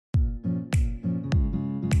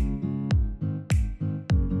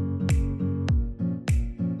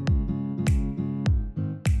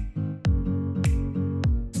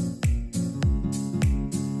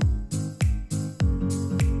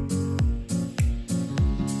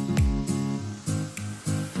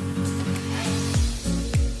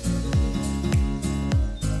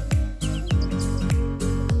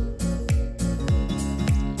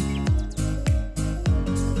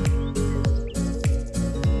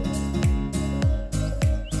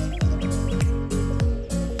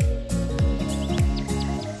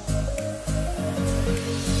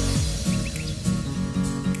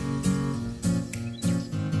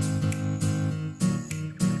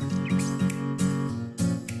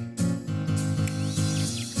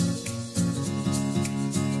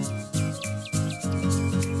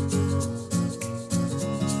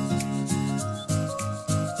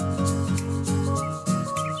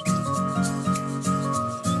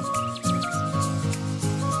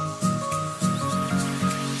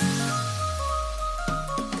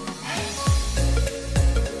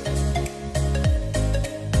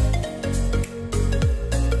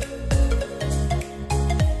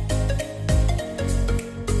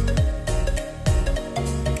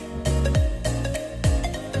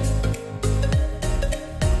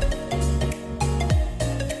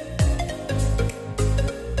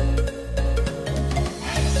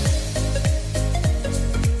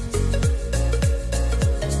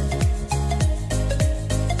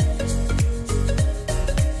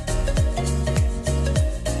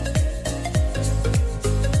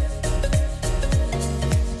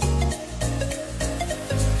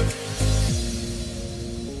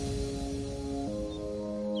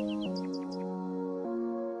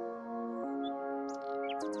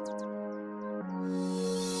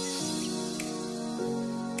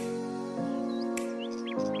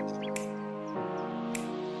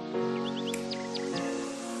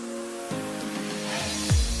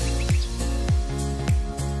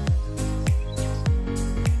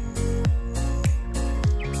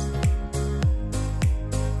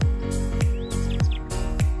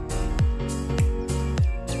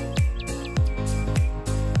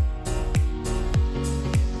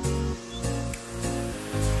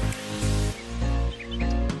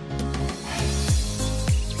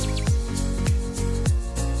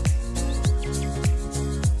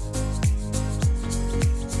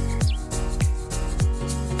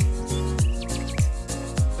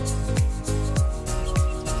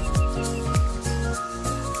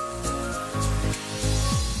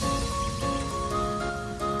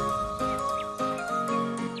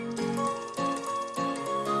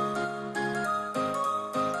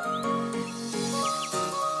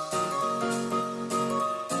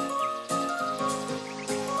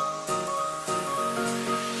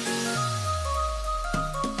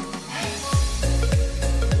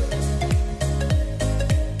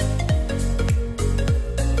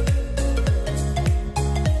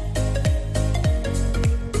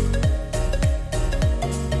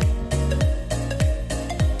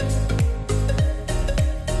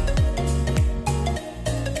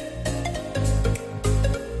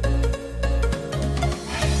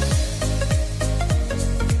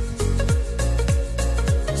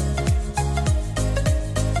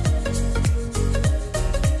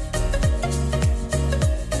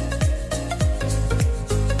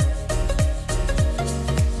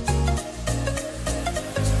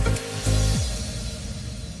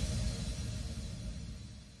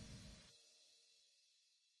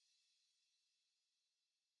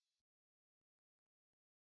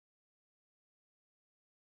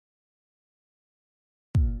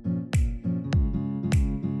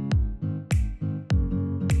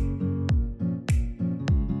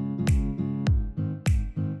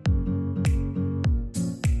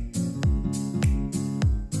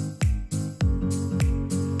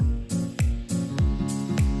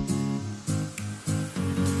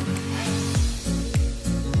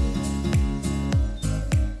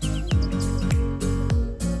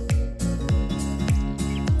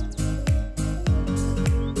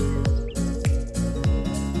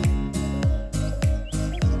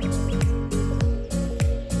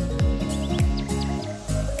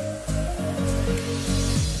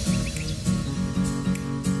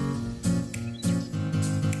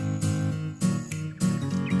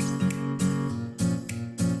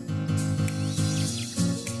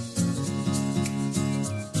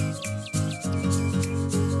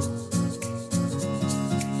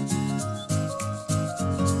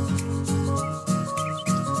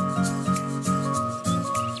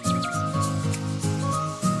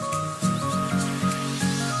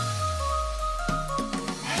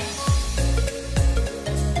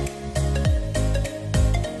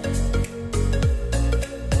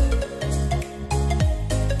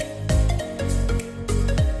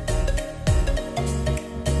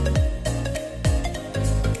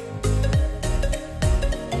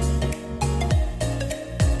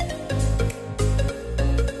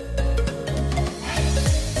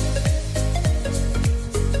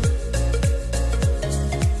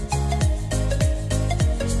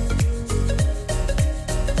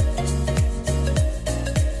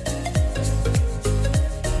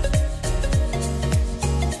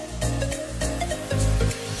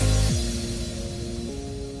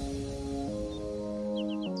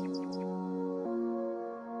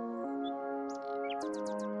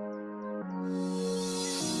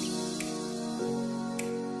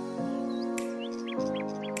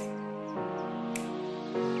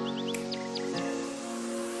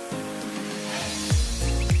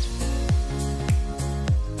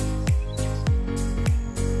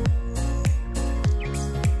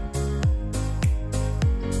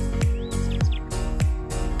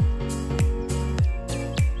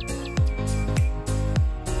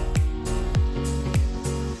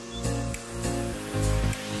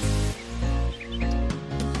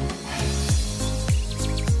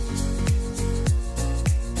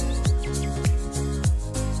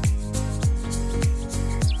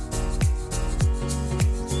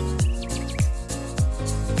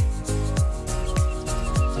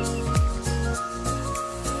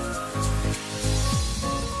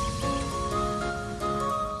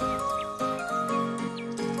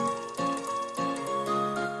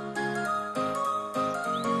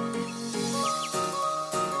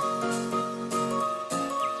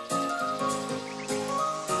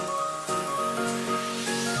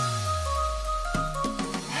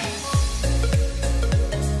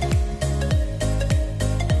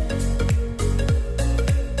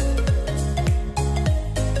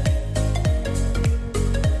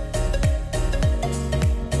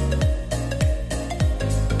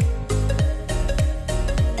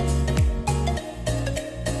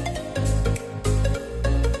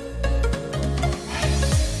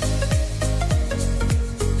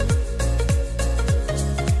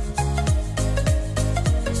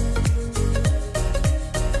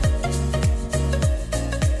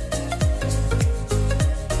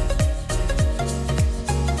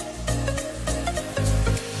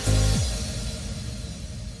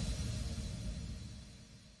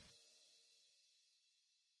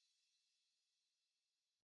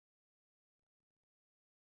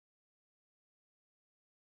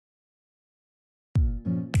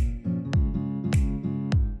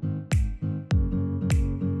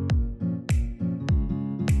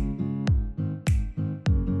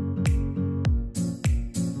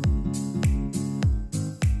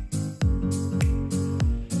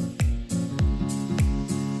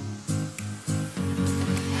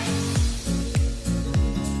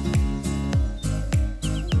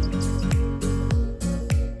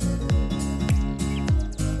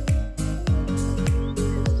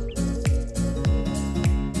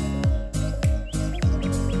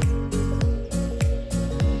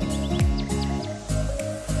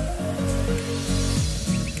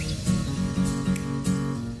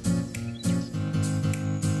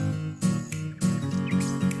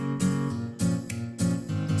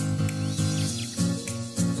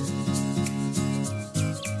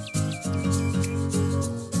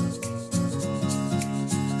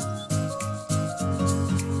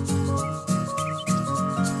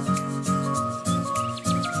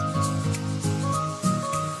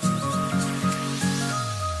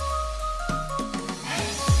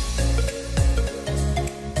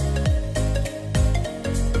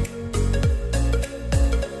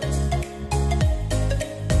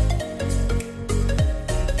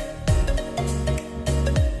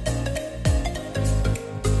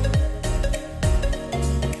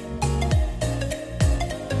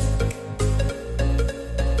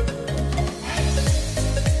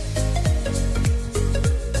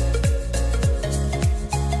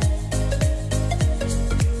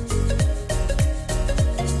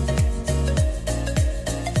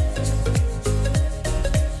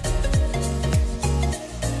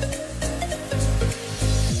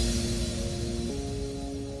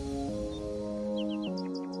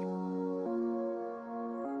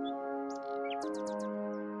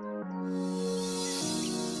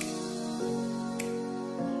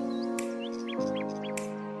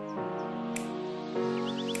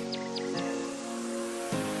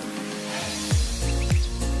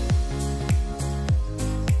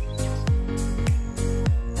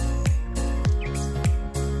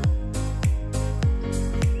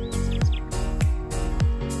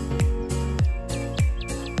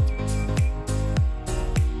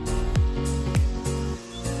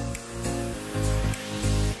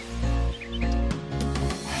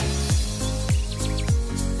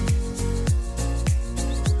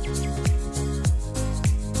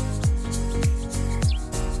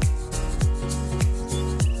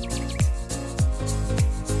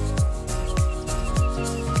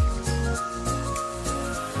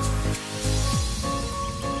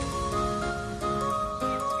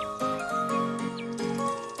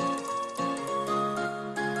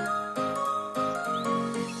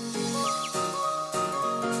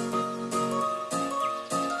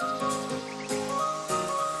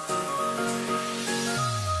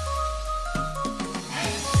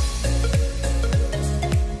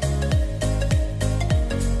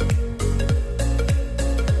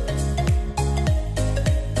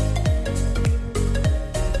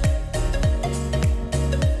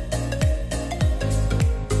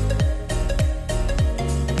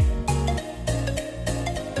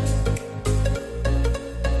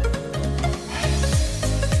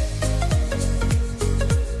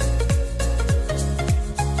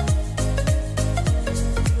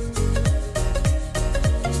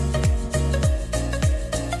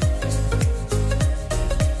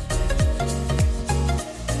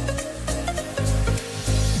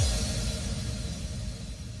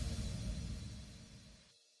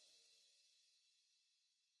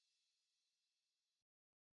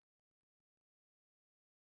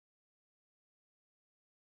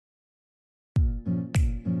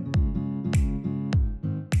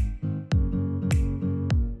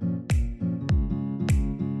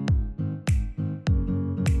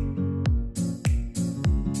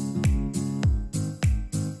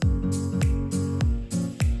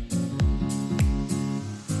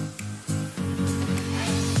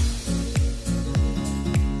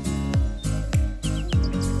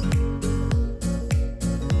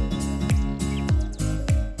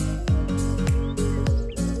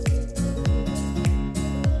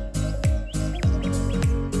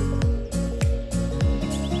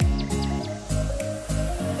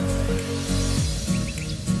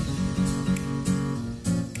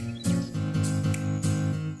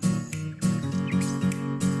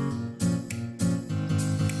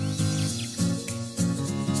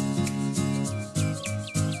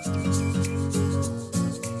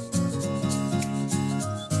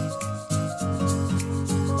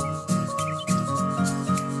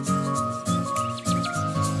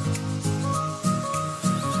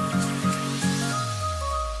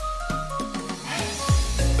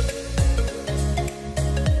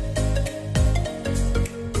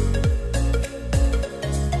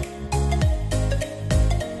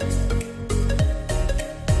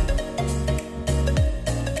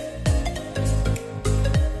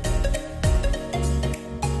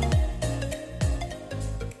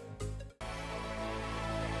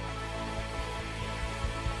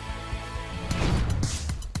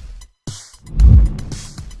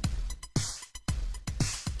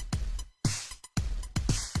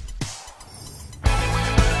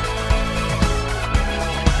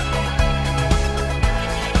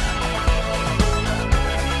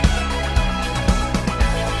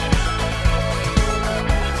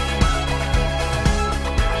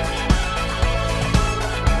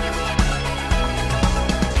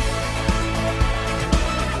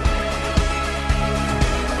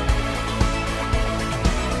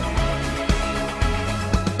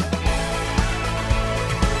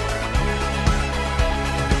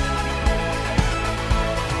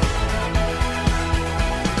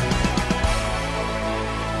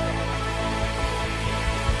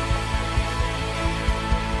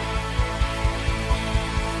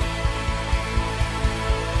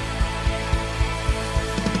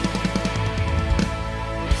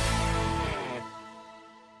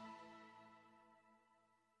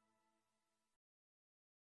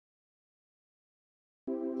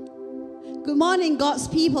Good morning, God's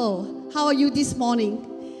people. How are you this morning?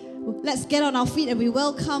 Let's get on our feet and we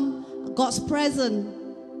welcome God's presence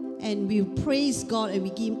and we praise God and we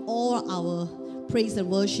give Him all our praise and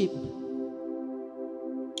worship.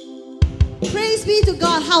 Praise be to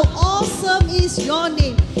God. How awesome is your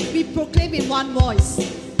name. We proclaim in one voice.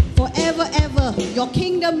 Forever, ever, your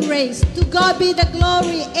kingdom reigns. To God be the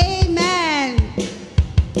glory. Amen.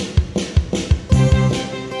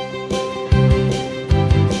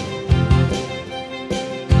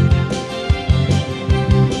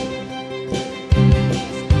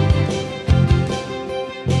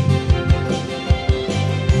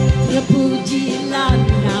 Terpujilah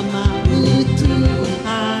nama-Mu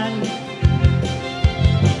Tuhan,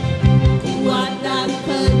 kuat dan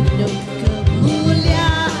penuh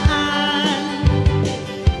kemuliaan.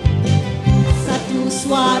 Satu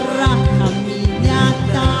suara kami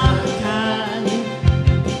nyatakan,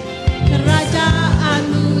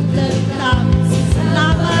 kerajaan-Mu tetap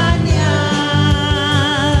selamanya.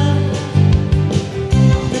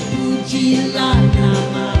 Terpujilah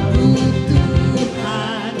nama-Mu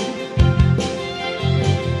Tuhan,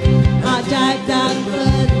 ajaib dan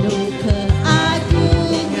penuh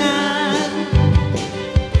keagungan.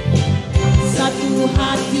 Satu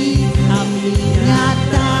hati kami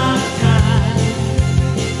nyatakan,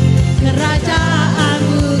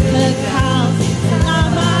 kerajaan-Mu kekal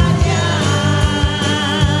selamanya.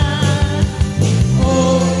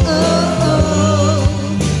 Oh, oh, oh,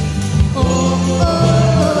 oh,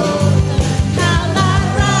 oh, Engkaulah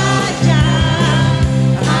Raja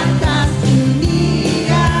atas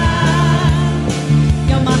dunia,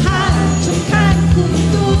 yang menghancurkan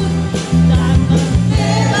kutub dan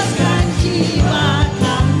membebaskan jiwa.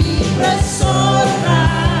 Kami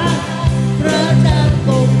bersorak,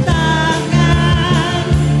 bertepuk tangan.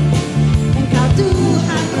 Engkau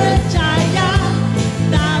Tuhan percaya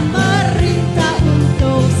dan merintah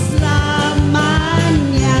untuk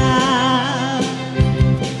selamanya.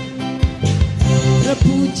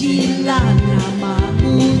 Terpujilah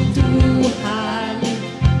nama-Mu Tuhan,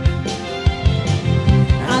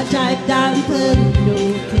 ajaib dan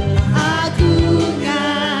penuh keagungan.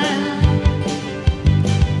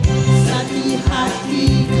 Satu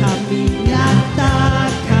hati kami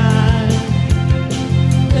nyatakan,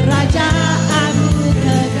 kerajaan-Mu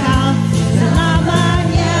kekal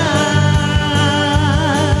selamanya.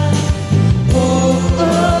 Oh,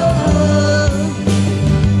 oh,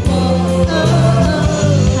 oh, oh, oh,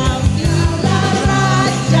 Engkaulah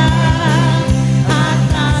Raja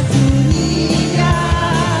atas dunia,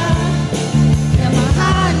 yang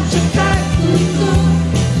menghancurkan kutub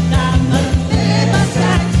dan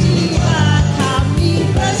membebaskan jiwa. Kami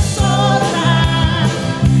bersorak,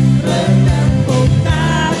 bertepuk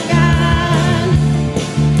tangan.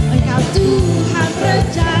 Engkau Tuhan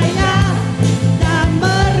percaya dan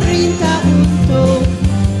merintah untuk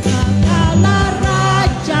Engkaulah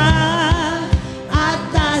Raja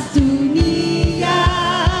atas dunia,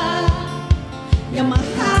 yang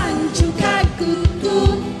menghancurkan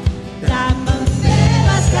kutub dan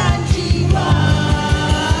membebaskan jiwa.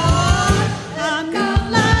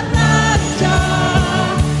 Engkaulah Raja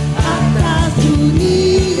atas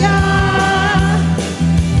dunia,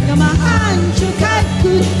 yang menghancurkan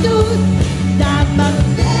kutub dan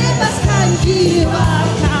membebaskan jiwa.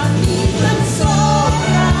 Kami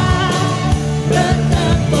bersorak,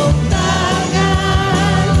 bertepuk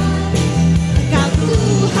tangan. Engkau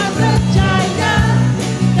Tuhan percaya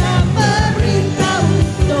dan merintah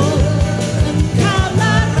untuk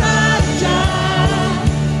Engkaulah Raja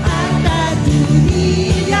atas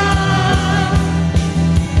dunia,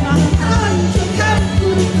 menghancurkan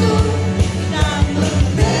kutub dan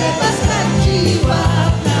membebaskan jiwa.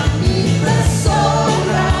 Kami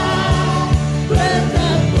bersorak,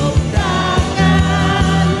 bertepuk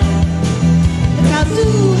tangan. Engkau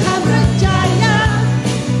Tuhan percaya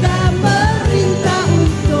dan merintah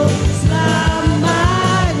untuk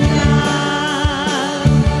selamanya.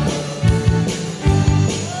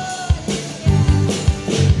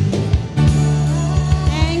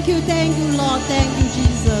 Thank you, Lord. Thank you,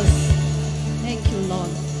 Jesus. Thank you, Lord.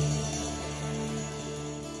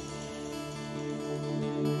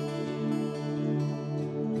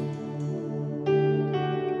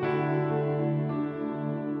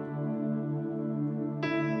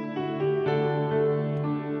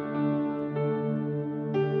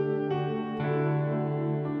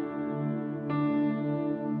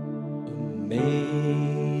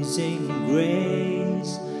 Amazing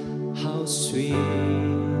grace, how sweet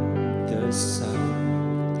the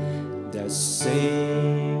sound that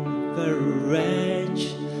saved a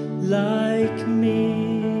wretch like me.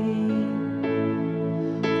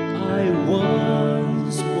 I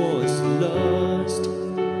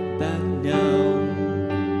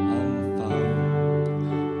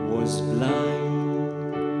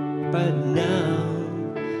but now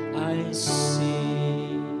I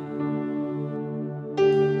see.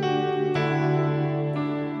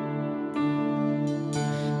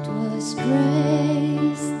 Twas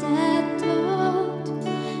grace that taught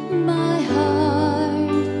my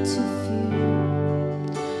heart to fear,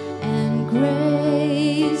 and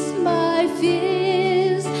grace my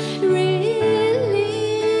fears relieved.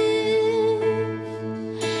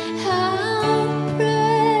 How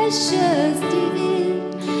precious did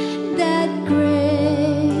that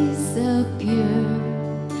grace appear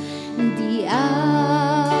the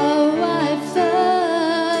hour I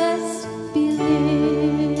first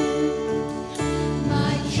believed.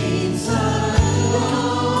 My chains are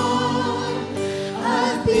gone,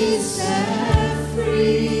 I've been set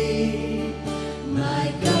free.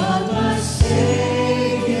 My God, my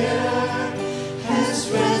Savior, has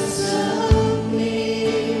ransomed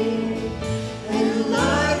me. And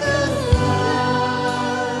like a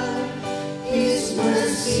flood, His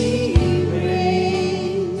mercy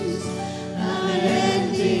reigns,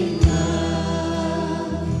 unending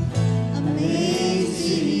love,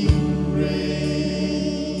 amazing grace.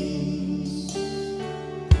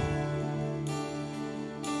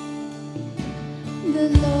 The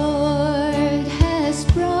Lord has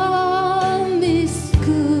promised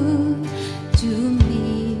good to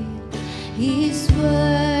me. His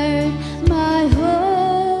word my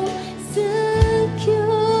hope secures.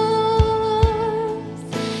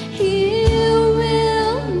 He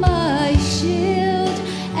will my shield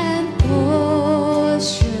and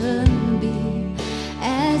portion be,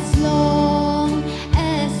 as long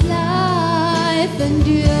as life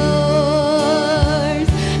endures.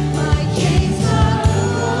 My chains are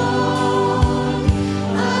gone,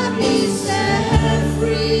 I've been set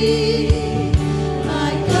free.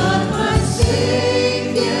 My God, my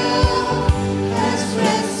Savior, has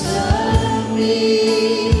ransomed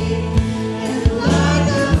me. And like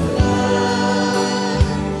a flood,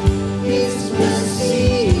 His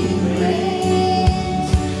mercy reigns,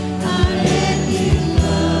 unending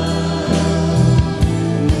love,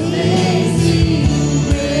 amazing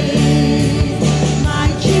grace. My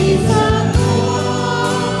chains are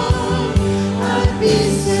gone, I've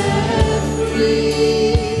been set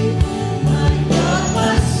free. My God,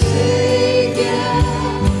 my Savior,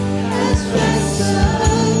 has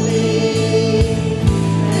ransomed me.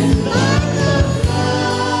 And like a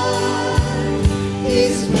flood,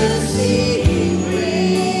 His mercy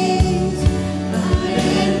reigns,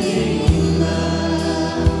 unending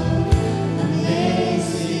love,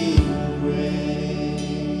 amazing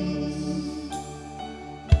grace.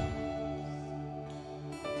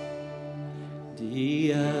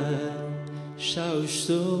 The earth shall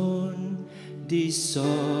soon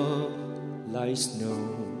dissolve like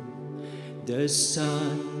snow. The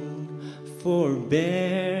sun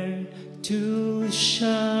forbear to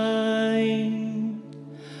shine,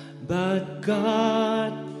 but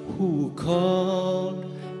God who called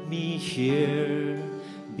me here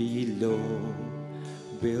below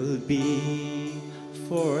will be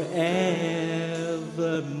forever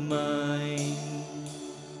mine.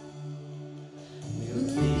 Will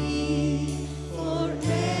be Forever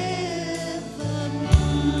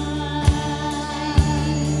mine.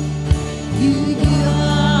 You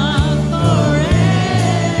are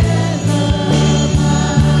forever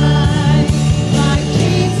mine. My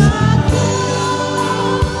chains are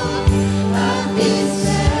gone, I've been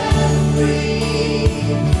set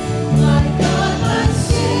free. My God, my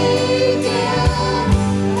Savior,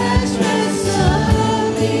 has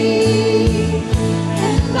ransomed me.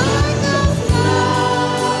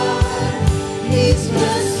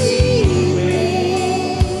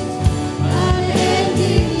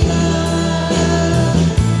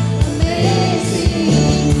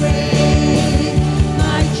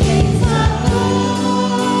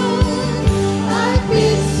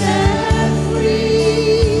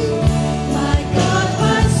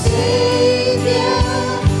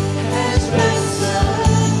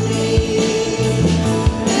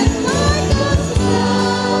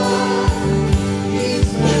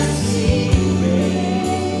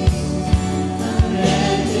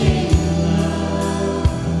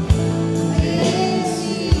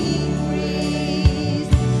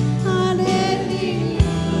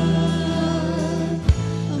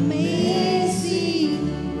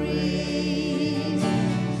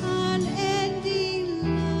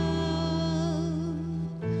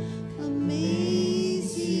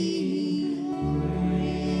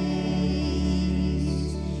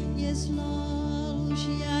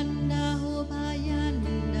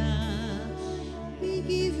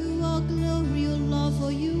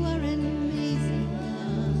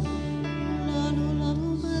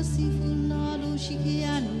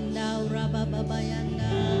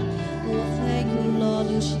 Oh, thank you, Lord.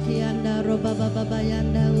 Ushikianda,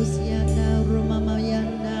 Robababayanda, Usianda,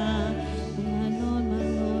 Romamayanda. My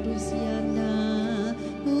Lord, Usianda.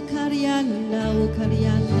 Ukarianda,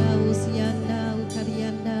 Usianda,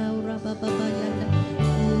 Ukarianda, Rabababayanda.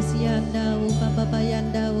 Usianda,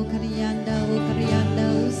 Ubababayanda, Ukarianda,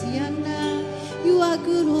 Usianda. You are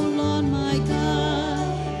good, oh Lord, my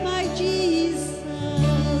God, my Jesus.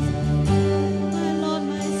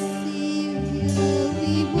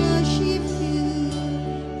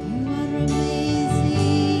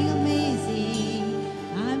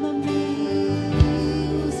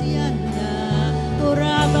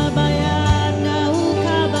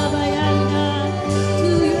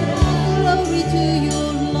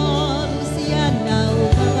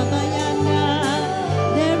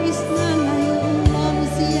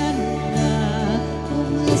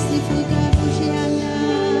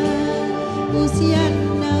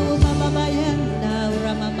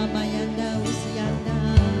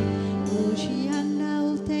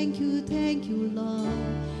 Thank you, Lord.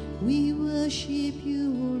 We worship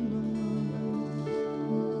you, O Lord.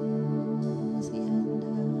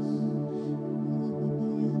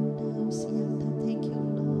 Thank you,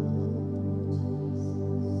 Lord.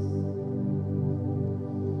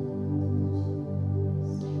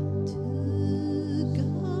 To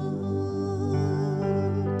God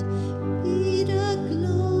be the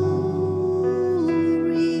glory.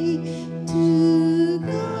 To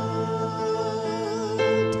God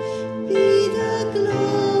be the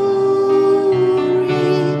glory.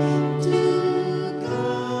 To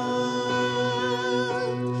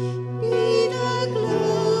God be the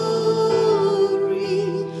glory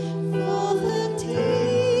for the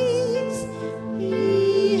things He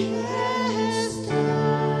has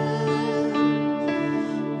done.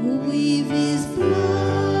 With His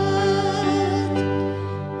blood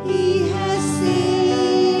He has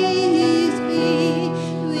saved me.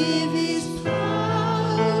 With His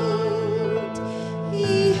power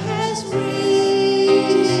He has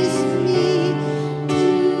raised me.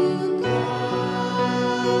 To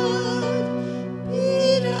God be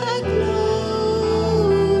the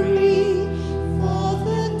glory for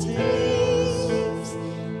the things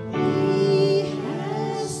He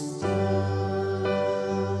has done.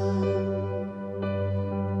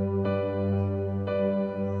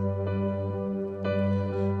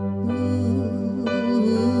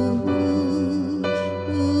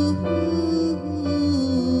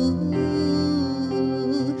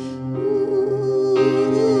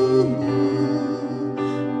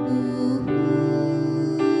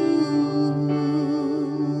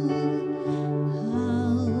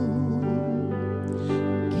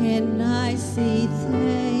 Can I say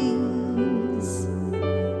thanks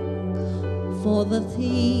for the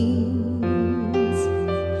things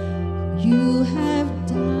you have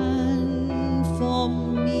done for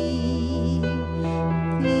me?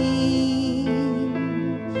 Things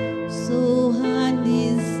so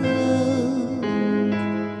undeserved,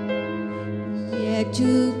 yet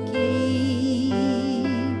you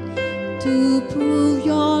gave to prove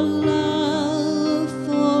your love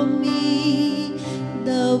for me.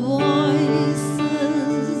 The voices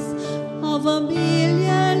of a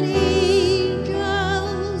million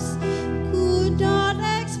angels could not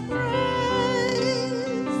express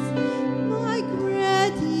my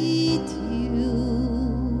gratitude.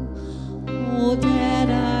 Oh, that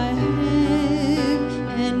I am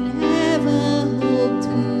and ever hope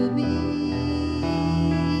to be.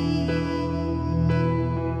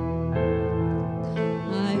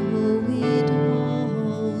 I owe it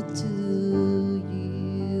all to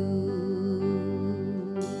you.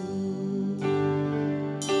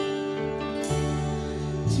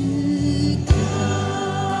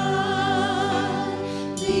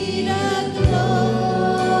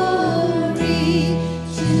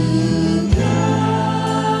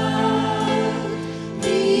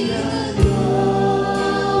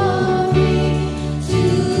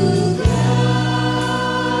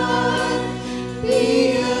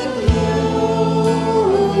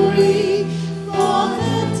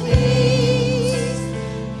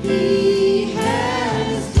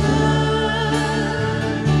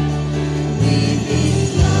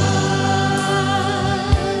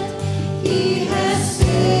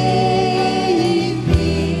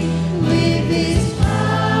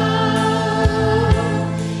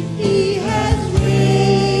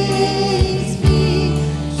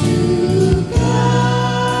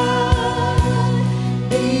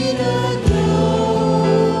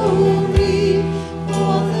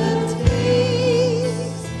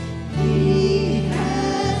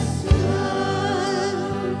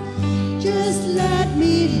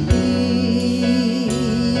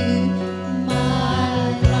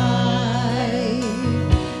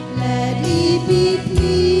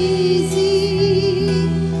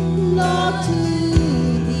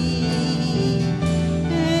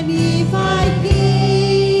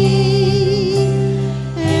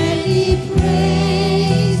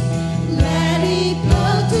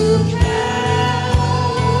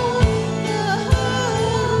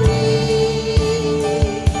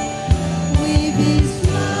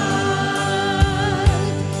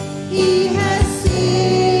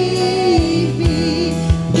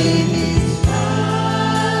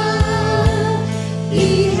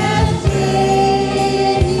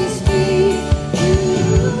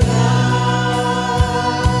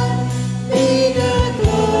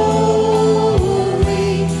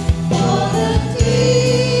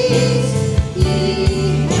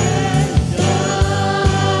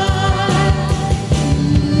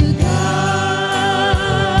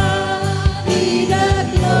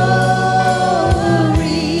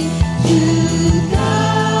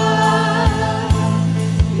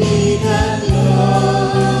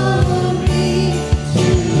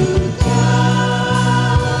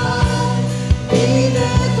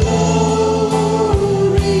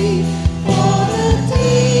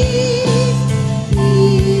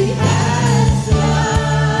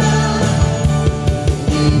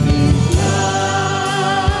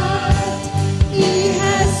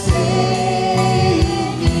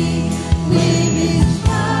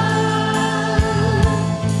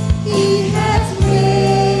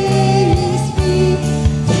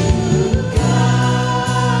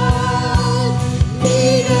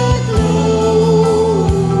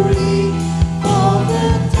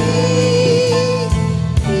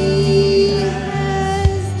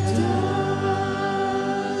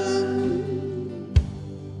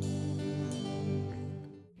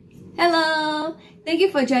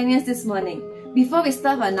 Thank you for joining us this morning. Before we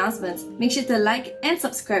start our announcements, make sure to like and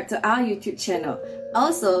subscribe to our YouTube channel.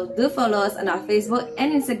 Also, do follow us on our Facebook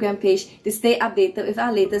and Instagram page to stay updated with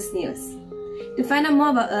our latest news. To find out more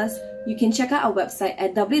about us, you can check out our website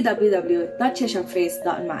at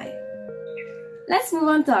www.churchofpraise.my. Let's move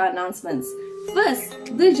on to our announcements. First,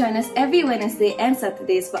 do join us every Wednesday and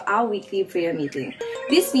Saturdays for our weekly prayer meeting.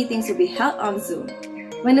 These meetings will be held on Zoom.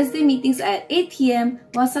 Wednesday meetings are at 8 p.m.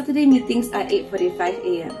 while Saturday meetings are at 8:45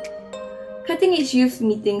 a.m. Cutting Edge Youth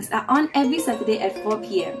meetings are on every Saturday at 4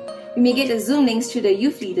 p.m. You may get the Zoom links through the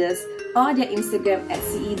youth leaders or their Instagram at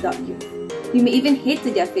ce.youth. You may even head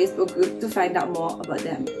to their Facebook group to find out more about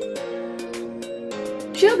them.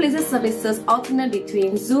 Trailblazer services alternate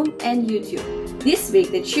between Zoom and YouTube. This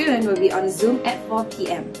week, the children will be on Zoom at 4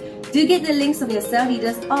 p.m. Do get the links of your cell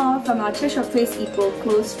leaders or from our Church of Praise Ipoh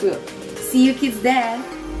closed group. See you kids there!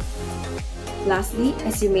 Lastly,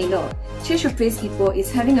 as you may know, Church of Praise Ipoh is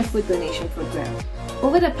having a food donation program.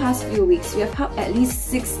 Over the past few weeks, we have helped at least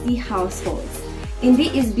 60 households.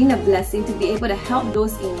 Indeed, it's been a blessing to be able to help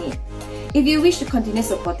those in need. If you wish to continue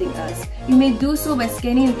supporting us, you may do so by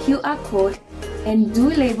scanning the QR code and do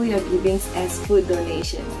label your givings as food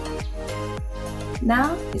donation.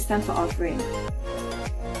 Now, it's time for offering.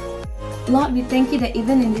 Lord, we thank you that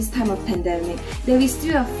even in this time of pandemic, that we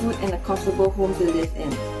still have food and a comfortable home to live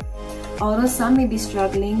in. Although some may be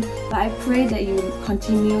struggling, but I pray that you will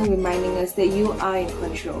continue reminding us that you are in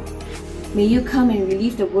control. May you come and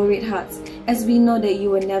relieve the worried hearts, as we know that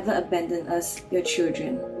you will never abandon us, your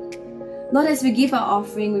children. Lord, as we give our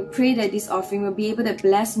offering, we pray that this offering will be able to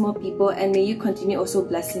bless more people, and may you continue also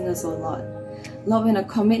blessing us, O Lord. Lord, we're going to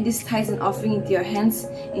commit this tithes and offering into your hands.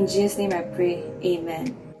 In Jesus' name I pray.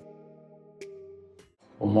 Amen.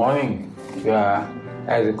 Good morning. We are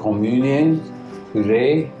at the communion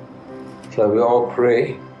today. Shall we all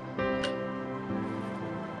pray?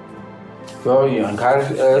 Lord, you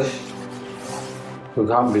encourage us to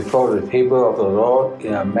come before the table of the Lord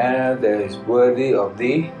in a manner that is worthy of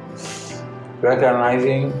Thee,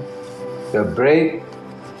 recognizing the bread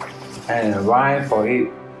and the wine for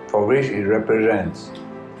which it represents.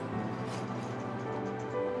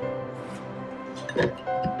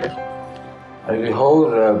 As we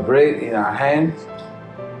hold the bread in our hands,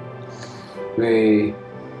 we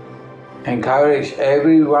encourage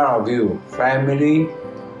every one of you, family,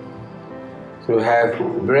 to have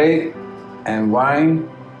bread and wine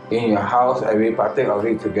in your house and we partake of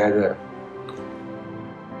it together.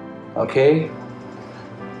 Okay?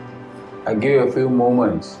 I'll give you a few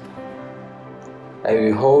moments. As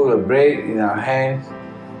we hold the bread in our hands,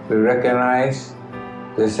 we recognize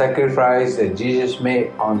the sacrifice that Jesus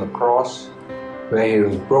made on the cross, where He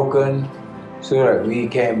was broken so that we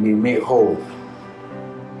can be made whole.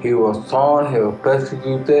 He was torn, He was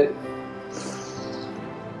persecuted,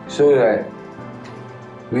 so that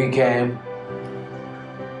we can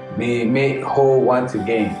be made whole once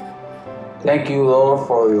again. Thank you, Lord,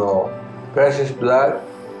 for your precious blood.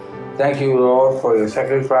 Thank you, Lord, for your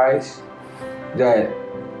sacrifice, that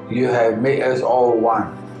you have made us all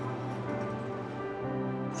one.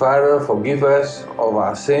 Father, forgive us of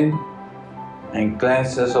our sin and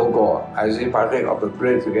cleanse us, O God, as we partake of the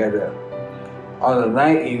bread together. On the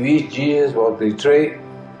night in which Jesus was betrayed,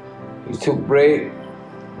 He took bread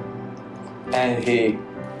and He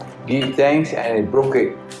gave thanks and He broke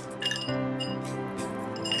it.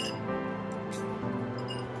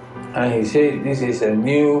 And He said, this is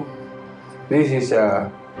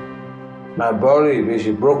my body which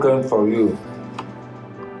is broken for you.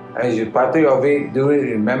 As you partake of it, do it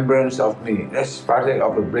in remembrance of me. Let's partake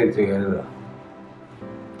of the bread together.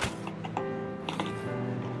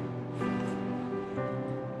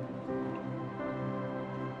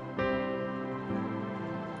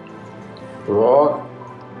 Lord,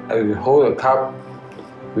 as we hold the cup,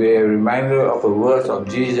 we are reminded of the words of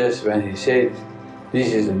Jesus when He said,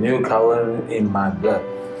 this is a new covenant in my blood.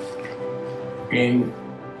 In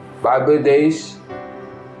Bible days,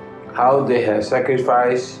 how they have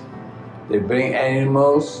sacrificed, they bring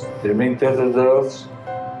animals, they bring turtle doves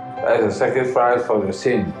as a sacrifice for the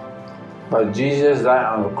sin. But Jesus died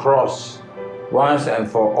on the cross once and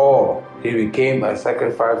for all. He became a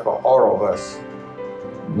sacrifice for all of us.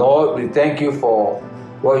 Lord, we thank you for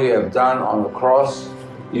what you have done on the cross.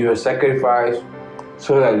 You were sacrificed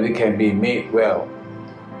so that we can be made well.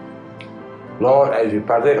 Lord, as we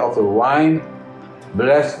partake of the wine,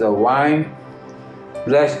 bless the wine,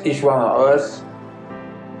 bless each one of us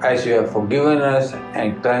as you have forgiven us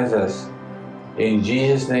and cleansed us. In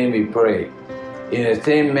Jesus' name we pray. In the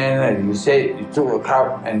same manner, you said, you took a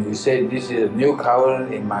cup and you said, this is a new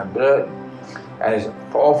covenant in my blood. As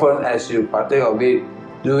often as you partake of it,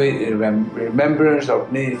 do it in remembrance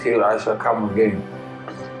of me till I shall come again.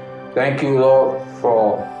 Thank you, Lord,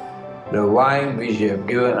 for the wine which you have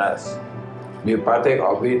given us. We partake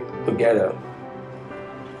of it together.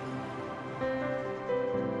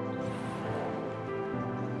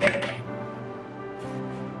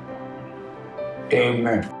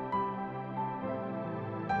 Amen.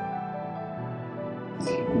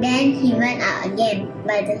 Then he went out again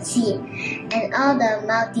by the sea, and all the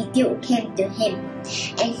multitude came to him,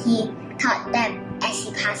 and he taught them as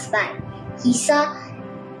he passed by. He saw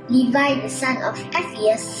Levi the son of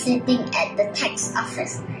Alphaeus sitting at the tax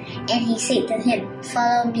office, and he said to him,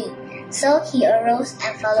 "Follow me." So he arose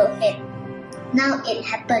and followed him. Now it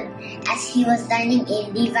happened, as he was dining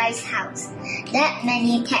in Levi's house, that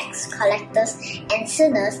many tax collectors and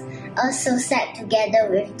sinners also sat together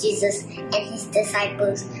with Jesus and his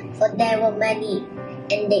disciples, for there were many,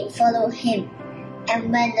 and they followed him. And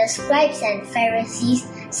when the scribes and Pharisees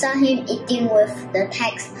saw him eating with the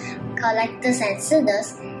tax collectors and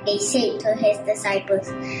sinners, they said to his disciples,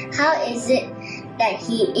 "How is it that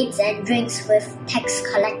he eats and drinks with tax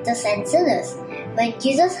collectors and sinners?" When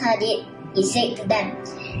Jesus heard it, he said to them,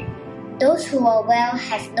 "Those who are well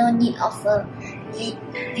have no need of a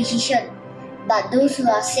physician, but those who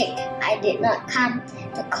are sick. I did not come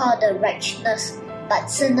to call the righteous, but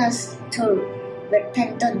sinners to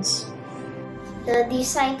repentance." The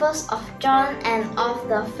disciples of John and of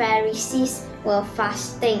the Pharisees were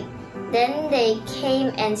fasting. Then they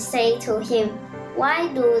came and said to him, "Why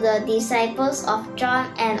do the disciples of John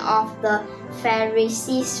and of the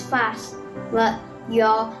Pharisees fast, but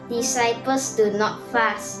your disciples do not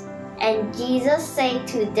fast?" And Jesus said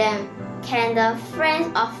to them, "Can the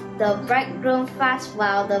friends of the bridegroom fast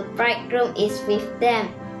while the bridegroom is with them?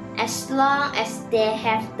 As long as they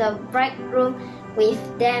have the bridegroom with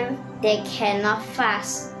them, they cannot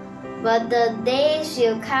fast. But the days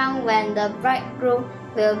will come when the bridegroom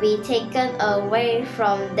will be taken away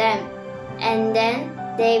from them, and then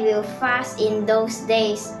they will fast in those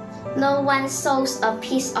days. No one sews a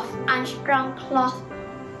piece of unstrung cloth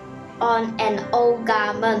on an old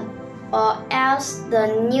garment, or else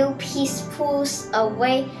the new piece pulls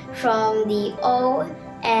away from the old,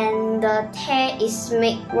 and the tear is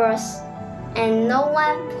made worse. And no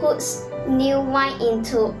one puts new wine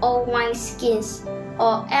into old wineskins,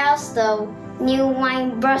 or else the new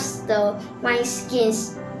wine bursts the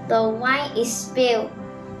wineskins. The wine is spilled,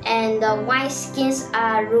 and the wineskins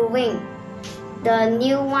are ruined. The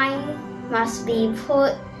new wine must be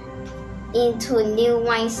put into new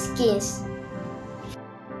wineskins."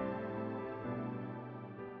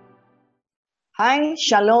 Hi,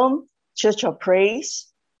 Shalom, Church of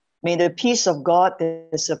Praise. May the peace of God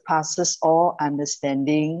that surpasses all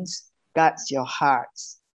understandings guards your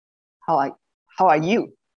hearts. How are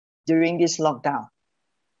you during this lockdown?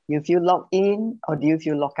 Do you feel locked in or do you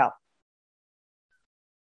feel locked out?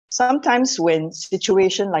 Sometimes when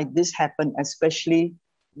situations like this happen, especially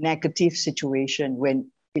negative situation,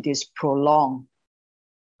 when it is prolonged,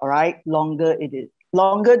 all right, longer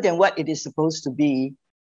than what it is supposed to be,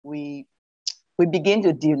 we begin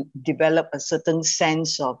to develop a certain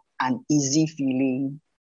sense of uneasy feeling,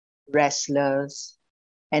 restless,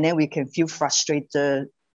 and then we can feel frustrated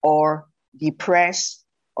or depressed,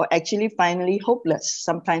 or actually finally hopeless.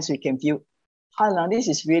 Sometimes we can feel, this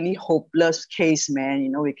is really hopeless case,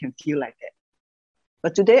 man. We can feel like that.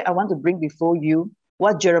 But today I want to bring before you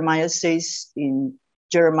what Jeremiah says in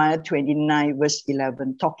Jeremiah 29 verse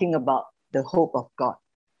 11, talking about the hope of God.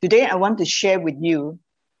 Today I want to share with you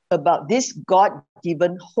about this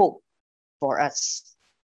God-given hope for us.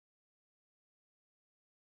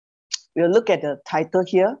 We'll look at the title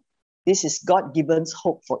here. This is God-given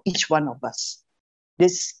hope for each one of us.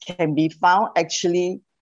 This can be found actually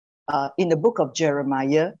in the book of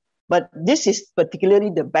Jeremiah, but this is particularly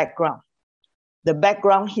the background. The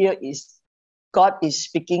background here is God is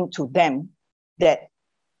speaking to them that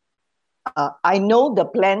I know the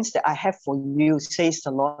plans that I have for you, says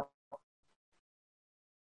the Lord.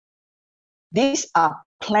 These are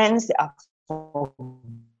plans that are for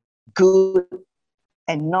good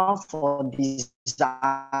and not for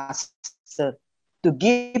disaster, to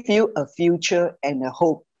give you a future and a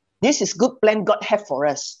hope. This is good plan God have for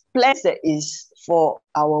us. Plans that is for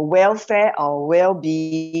our welfare, our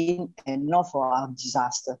well-being, and not for our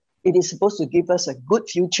disaster. It is supposed to give us a good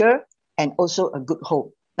future and also a good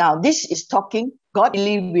hope. Now, this is talking, God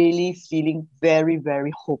really feeling very,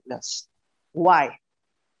 very hopeless. Why?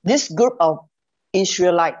 This group of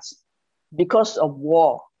Israelites, because of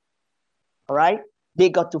war, all right, they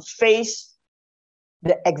got to face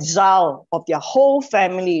the exile of their whole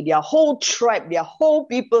family, their whole tribe, their whole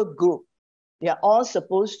people group. They are all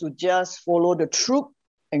supposed to just follow the troop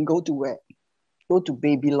and go to where? Go to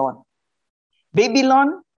Babylon.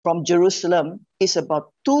 Babylon from Jerusalem is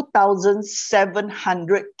about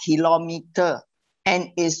 2,700 kilometers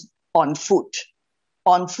and is on foot.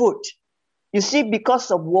 On foot. You see, because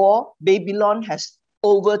of war, Babylon has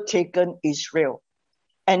overtaken Israel.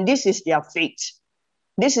 And this is their fate.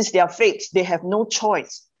 This is their fate. They have no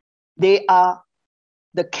choice. They are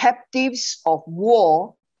the captives of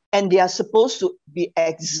war, and they are supposed to be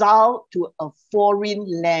exiled to a foreign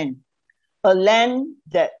land, a land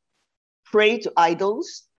that pray to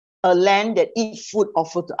idols, a land that eat food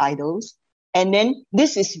offered to idols. And then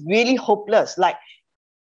this is really hopeless, like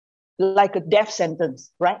a death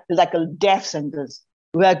sentence, right? Like a death sentence.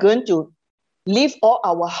 We are going to leave all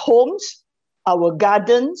our homes, our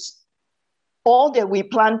gardens, all that we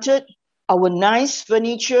planted, our nice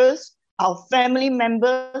furnitures, our family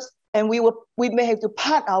members, and we may have to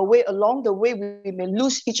part our way. Along the way, we may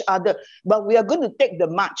lose each other, but we are going to take the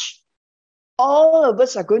march. All of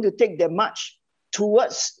us are going to take the march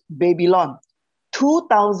towards Babylon,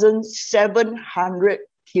 2,700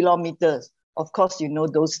 kilometers. Of course, you know,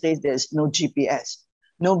 those days there's no GPS.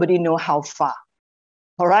 Nobody know how far.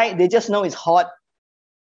 All right, they just know it's hot,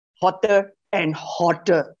 hotter and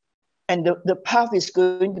hotter. And the path is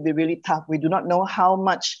going to be really tough. We do not know how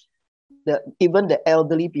much even the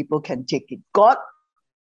elderly people can take it. God,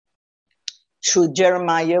 through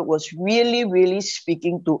Jeremiah, was really, really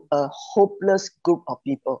speaking to a hopeless group of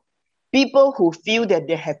people. People who feel that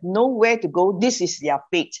they have nowhere to go. This is their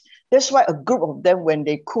fate. That's why a group of them, when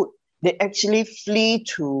they could, they actually flee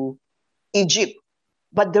to Egypt.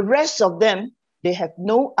 But the rest of them, they have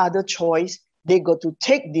no other choice. They got to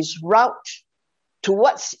take this route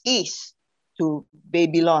towards east to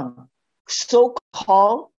Babylon,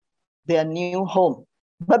 so-called their new home.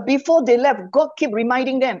 But before they left, God kept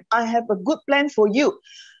reminding them, I have a good plan for you.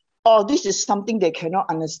 Oh, this is something they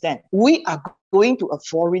cannot understand. We are going to a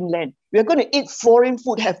foreign land. We are going to eat foreign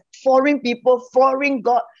food, have foreign people, foreign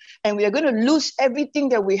God, and we are going to lose everything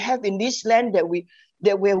that we have in this land that we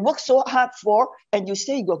have worked so hard for, and you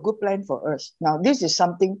say you got a good plan for us. Now, this is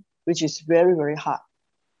something which is very, very hard.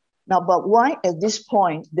 Now, but why at this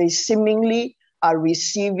point they seemingly are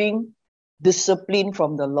receiving discipline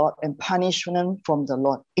from the Lord and punishment from the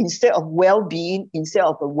Lord instead of well-being, instead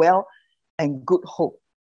of a well and good hope?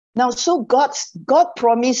 Now, so God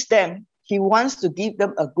promised them, He wants to give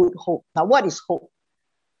them a good hope. Now, what is hope?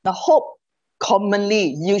 Now, hope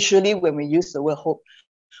commonly, usually when we use the word hope,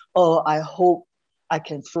 oh, I hope I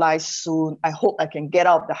can fly soon. I hope I can get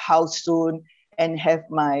out of the house soon and have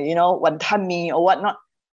my, wanton mee or whatnot.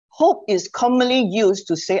 Hope is commonly used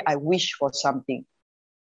to say, I wish for something.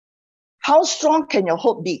 How strong can your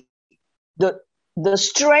hope be? The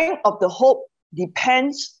strength of the hope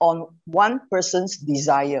depends on one person's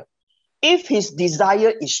desire. If his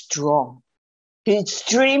desire is strong, his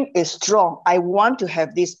dream is strong, I want to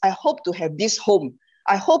have this, I hope to have this home,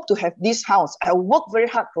 I hope to have this house, I work very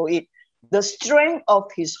hard for it. The strength of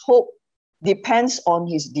his hope depends on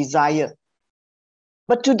his desire.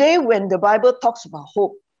 But today, when the Bible talks about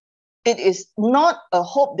hope, it is not a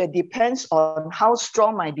hope that depends on how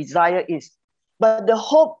strong my desire is, but the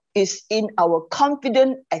hope is in our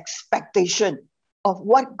confident expectation of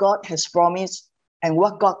what God has promised and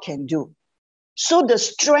what God can do. So the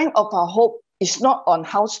strength of our hope is not on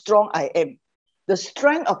how strong I am. The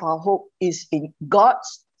strength of our hope is in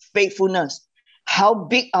God's faithfulness, how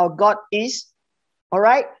big our God is, all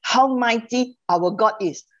right? How mighty our God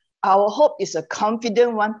is. Our hope is a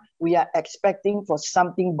confident one. We are expecting for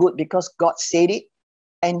something good because God said it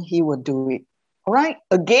and He will do it. All right?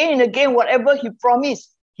 Again and again, whatever He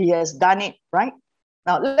promised, He has done it, right?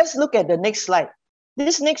 Now, let's look at the next slide.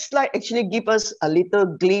 This next slide actually gives us a little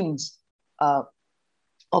glimpse of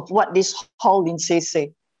what this Hall Lindsay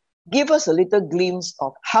say. Give us a little glimpse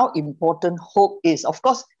of how important hope is. Of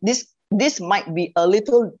course, this might be a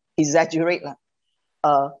little exaggerated.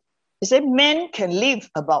 He said men can live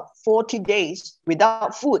about 40 days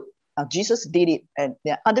without food. Now, Jesus did it, and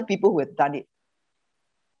there are other people who have done it.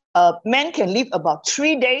 Men can live about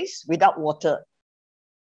 3 days without water.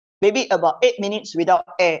 Maybe about 8 minutes without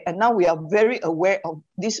air. And now we are very aware of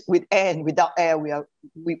this with air and without air.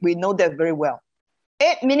 We know that very well.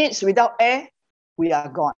 8 minutes without air, we are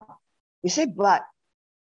gone. We say, but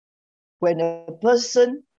when a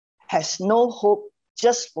person has no hope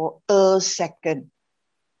just for a second,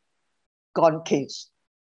 gone case.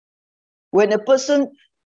 When a person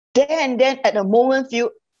there and then at a moment feel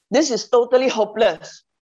this is totally hopeless,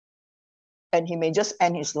 and he may just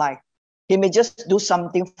end his life. He may just do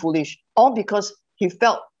something foolish, all because he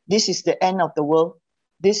felt this is the end of the world.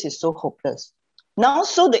 This is so hopeless. Now,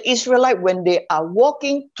 so the Israelites, when they are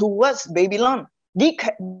walking towards Babylon,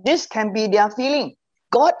 this can be their feeling.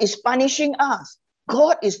 God is punishing us.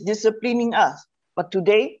 God is disciplining us. But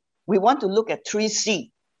today, we want to look at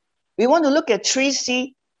 3C. We want to look at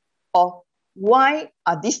 3C of why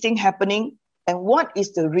are these things happening and what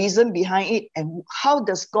is the reason behind it and how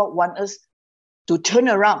does God want us to turn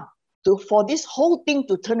around, for this whole thing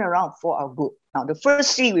to turn around for our good. Now, the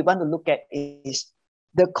first C we want to look at is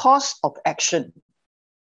the cause of action.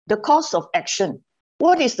 The cause of action.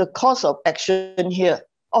 What is the cause of action here?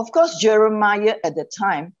 Of course, Jeremiah at the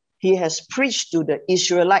time, he has preached to the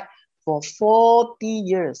Israelites for 40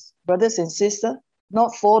 years. Brothers and sisters,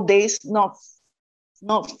 not 4 days, not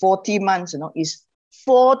 40 months, it's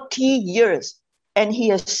 40 years. And he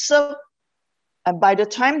has served, and by the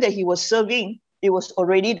time that he was serving, it was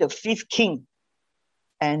already the 5th king.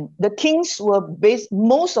 And the kings were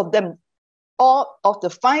most of them, all of the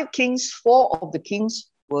 5 kings, 4 of the kings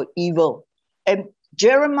were evil. And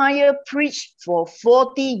Jeremiah preached for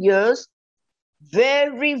 40 years.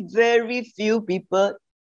 Very, very few people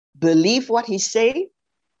believe what he said,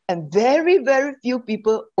 and very, very few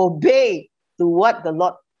people obey to what the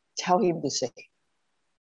Lord tell him to say.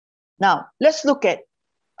 Now, let's look at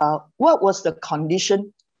what was the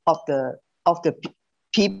condition of the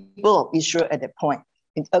people of Israel at that point.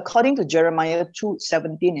 According to Jeremiah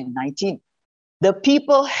 2:17 and 19, the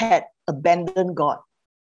people had abandoned God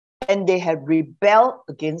and they had rebelled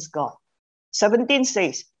against God. 17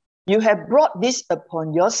 says, you have brought this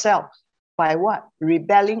upon yourself by what?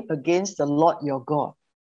 Rebelling against the Lord your God.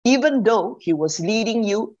 Even though he was leading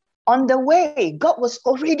you on the way, God was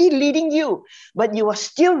already leading you, but you are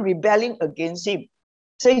still rebelling against him.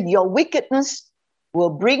 Say, your wickedness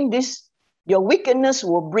will bring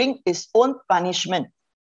its own punishment.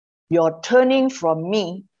 Your turning from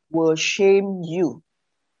me will shame you.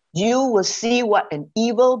 You will see what an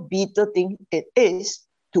evil, bitter thing it is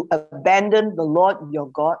to abandon the Lord your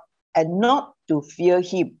God and not to fear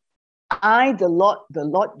him. I, the Lord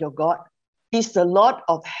your God, is the Lord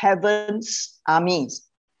of heaven's armies,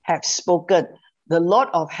 have spoken. The Lord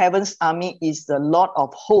of heaven's army is the Lord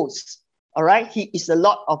of hosts. All right? He is the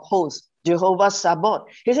Lord of hosts, Jehovah Sabaoth.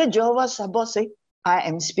 He said, Jehovah Sabaoth said, I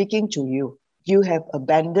am speaking to you. You have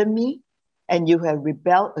abandoned me and you have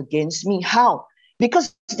rebelled against me. How?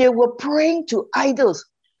 Because they were praying to idols.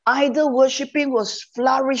 Idol worshipping was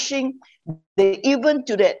flourishing. They even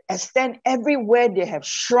to that extent, everywhere they have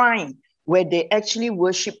shrine where they actually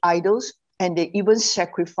worship idols and they even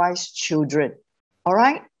sacrifice children. All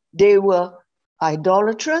right? They were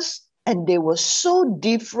idolatrous and they were so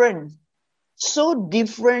different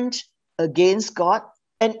against God.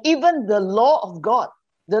 And even the law of God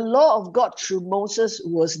through Moses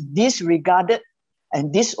was disregarded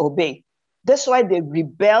and disobeyed. That's why they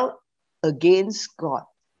rebelled against God,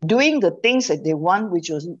 doing the things that they want, which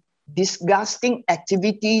was disgusting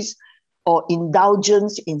activities or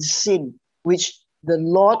indulgence in sin, which the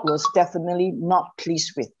Lord was definitely not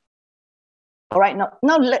pleased with. All right, now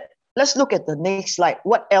let's look at the next slide.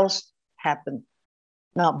 What else happened?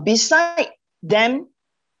 Now, beside them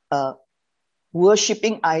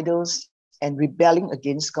worshipping idols and rebelling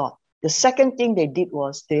against God, the second thing they did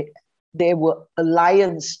was they were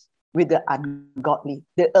alliance with the ungodly.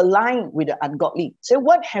 They aligned with the ungodly. So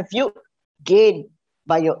what have you gained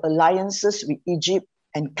by your alliances with Egypt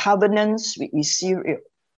and covenants with Assyria?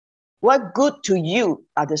 What good to you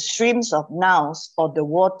are the streams of Niles or the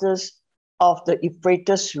waters of the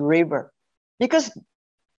Euphrates River? Because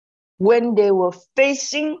when they were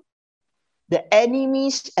facing the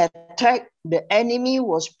enemy's attack, the enemy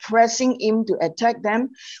was pressing in to attack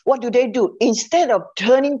them. What do? Instead of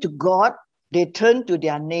turning to God, they turned to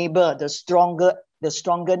their neighbor, the stronger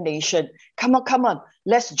nation. Come on,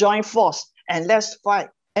 let's join force and let's fight.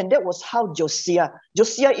 And that was how Josiah,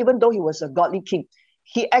 even though he was a godly king,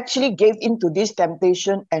 he actually gave in to this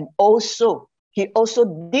temptation, and he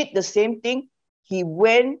also did the same thing. He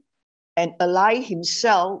went and allied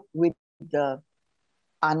himself with the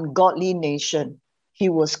ungodly nation. He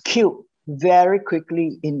was killed very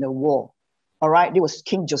quickly in the war. All right, there was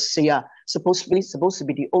King Josiah, supposed to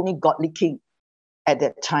be the only godly king at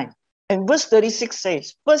that time. And verse 36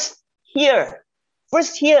 says, first here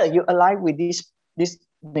you ally with this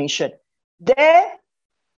nation. Then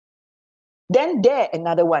there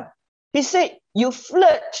another one. He said, you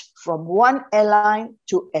flirt from one ally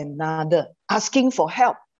to another, asking for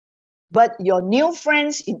help. But your new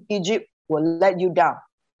friends in Egypt will let you down,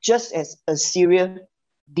 just as Assyria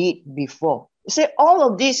did before. You see, all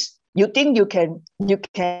of this You think you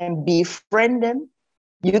can befriend them?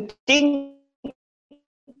 You think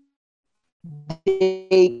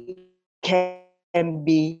they can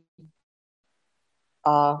be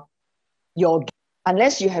your,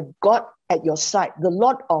 unless you have God at your side, the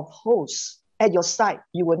Lord of hosts at your side,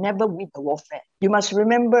 you will never win the warfare. You must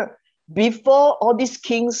remember, before all these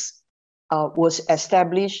kings was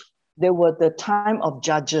established, there were the time of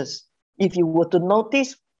judges. If you were to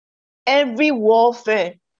notice, every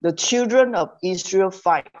warfare the children of Israel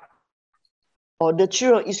fight, or the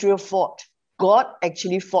children of Israel fought, God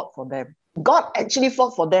actually fought for them. God actually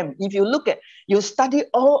fought for them. If you look at, you study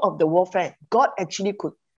all of the warfare, God actually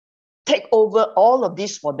could take over all of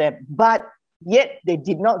this for them. But yet they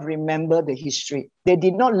did not remember the history. They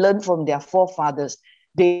did not learn from their forefathers.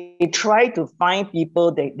 They try to find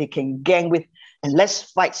people that they can gang with and let's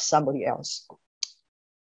fight somebody else.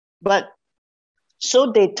 But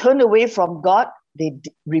so they turn away from God. They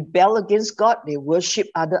rebel against God. They worship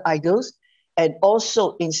other idols. And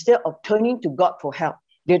also, instead of turning to God for help,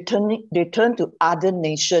 they turn to other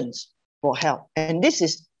nations for help. And this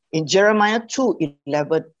is in Jeremiah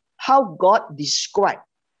 2:11, how God described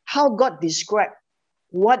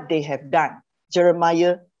what they have done.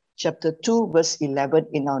 Jeremiah chapter 2, verse 11,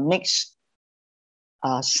 in our next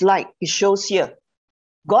slide, it shows here.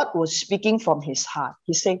 God was speaking from his heart.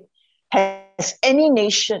 He said, has any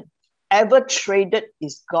nation ever traded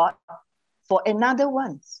its God for another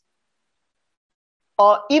one?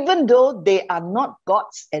 Or even though they are not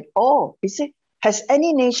gods at all, he said, has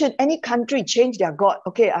any nation, any country changed their God?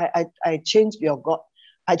 Okay, I changed your God.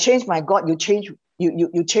 I changed my God. You change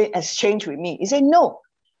exchange with me. He said, no,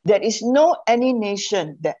 there is no any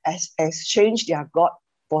nation that has exchanged their God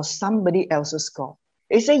for somebody else's God.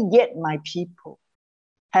 He said, yet my people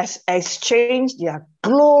has exchanged their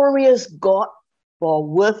glorious God for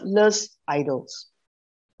worthless idols.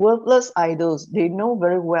 Worthless idols, they know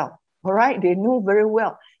very well. All right, they know very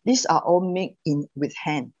well. These are all made with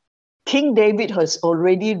hand. King David has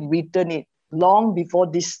already written it long before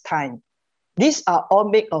this time. These are all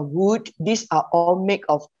made of wood. These are all made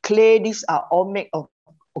of clay. These are all made of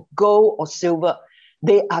gold or silver.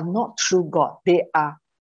 They are not true God. They are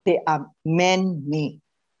man-made.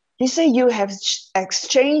 He said, you have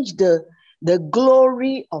exchanged the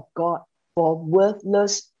glory of God for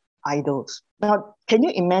worthless idols. Now, can you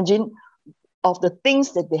imagine of the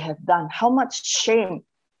things that they have done, how much shame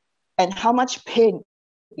and how much pain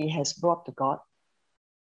it has brought to God?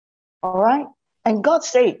 All right? And God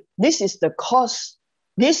said, this is the cause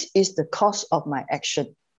of my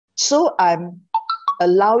action. So I'm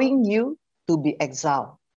allowing you to be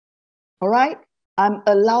exiled. All right? I'm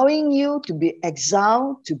allowing you to be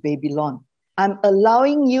exiled to Babylon. I'm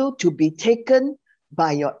allowing you to be taken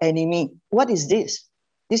by your enemy. What is this?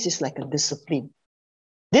 This is like a discipline.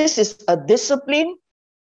 This is a discipline.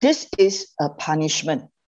 This is a punishment.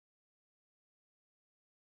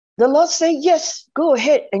 The Lord said, yes, go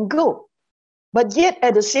ahead and go. But yet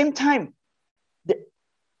at the same time,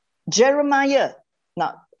 Jeremiah,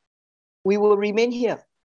 now we will remain here.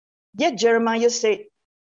 Yet Jeremiah said,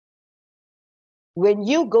 when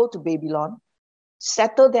you go to Babylon,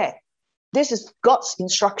 settle there. This is God's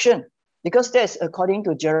instruction, because that's according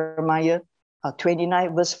to Jeremiah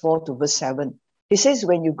 29, verse 4 to verse 7. He says,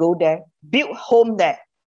 when you go there, build home there.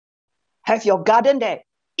 Have your garden there.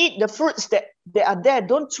 Eat the fruits that are there.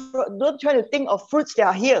 Don't try to think of fruits that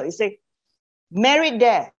are here. He says, marry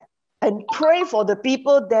there and pray for the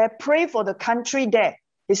people there. Pray for the country there.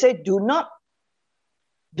 He said, do not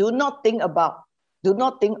think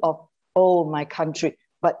of, oh, my country,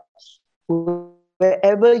 but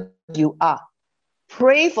wherever you are,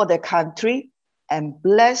 pray for the country and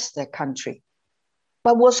bless the country.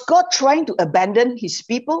 But was God trying to abandon his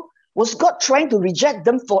people? Was God trying to reject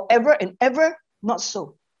them forever and ever? Not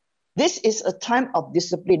so. This is a time of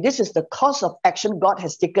discipline. This is the course of action God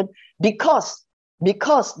has taken because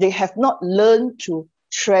they have not learned to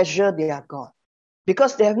treasure their God.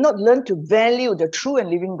 Because they have not learned to value the true and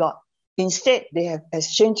living God. Instead, they have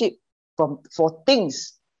exchanged it for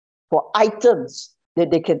things, for items that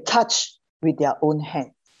they can touch with their own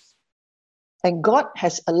hands. And God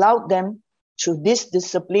has allowed them through this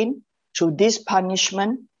discipline, through this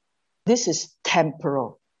punishment. This is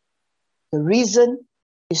temporal. The reason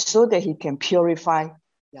is so that he can purify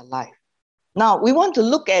their life. Now, we want to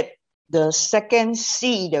look at the second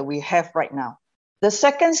C that we have right now. The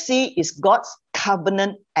second C is God's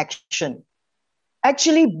covenant action.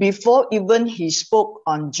 Actually, before even he spoke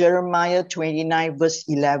on Jeremiah 29, verse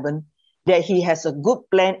 11, that he has a good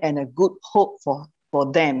plan and a good hope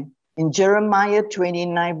for them. In Jeremiah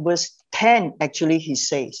 29, verse 10, actually, he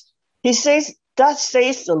says, thus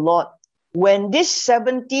says the Lord, when this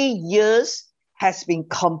 70 years has been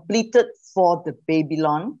completed for the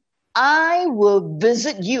Babylon, I will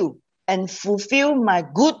visit you and fulfill my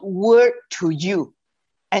good word to you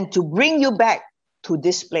and to bring you back to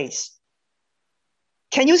this place.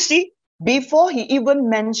 Can you see? Before he even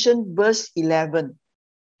mentioned verse 11,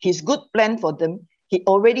 his good plan for them, he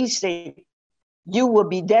already said, you will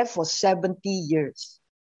be there for 70 years.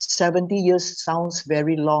 70 years sounds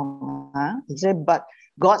very long. Huh? He said, but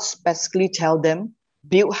God specifically tell them,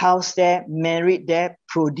 build house there, marry there,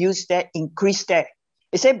 produce there, increase there.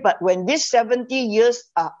 He said, but when these 70 years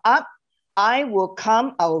are up, I will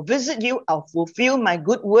come, I will visit you, I'll fulfill my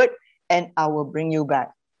good word, and I will bring you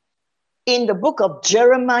back. In the book of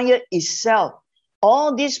Jeremiah itself,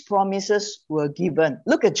 all these promises were given.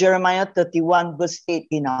 Look at Jeremiah 31 verse 8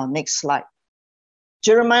 in our next slide.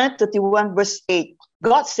 Jeremiah 31 verse 8,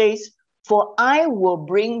 God says, for I will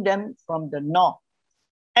bring them from the north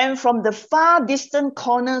and from the far distant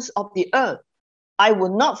corners of the earth. I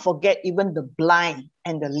will not forget even the blind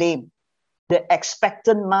and the lame, the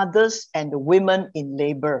expectant mothers and the women in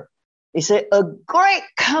labor. He said, a great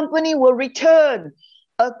company will return.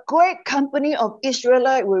 A great company of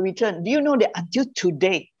Israelites will return. Do you know that until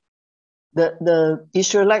today, the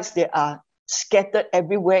Israelites, they are scattered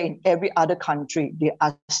everywhere in every other country. They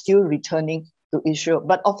are still returning to Israel.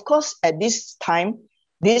 But of course, at this time,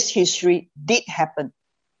 this history did happen.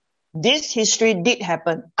 This history did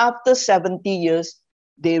happen. After 70 years,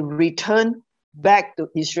 they returned back to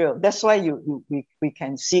Israel. That's why we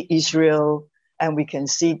can see Israel and we can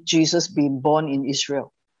see Jesus being born in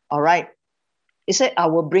Israel. All right. He said, I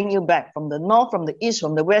will bring you back from the north, from the east,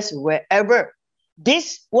 from the west, wherever.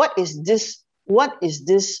 What is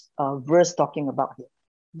this verse talking about here?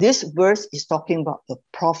 This verse is talking about the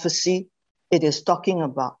prophecy. It is talking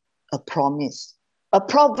about a promise. A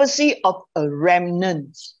prophecy of a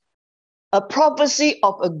remnant. A prophecy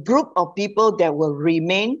of a group of people that will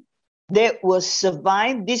remain, that will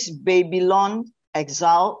survive this Babylon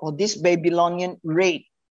exile or this Babylonian raid,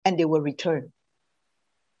 and they will return.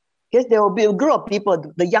 Yes, there will be a group of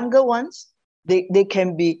people, the younger ones, they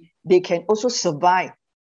can also survive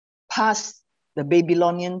past the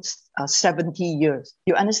Babylonians 70 years.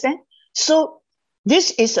 You understand? So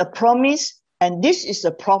this is a promise and this is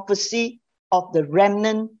a prophecy of the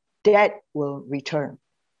remnant that will return.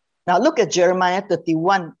 Now look at Jeremiah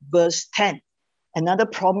 31 verse 10, another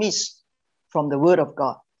promise from the word of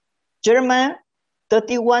God. Jeremiah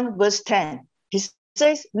 31 verse 10, he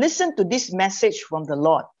says, listen to this message from the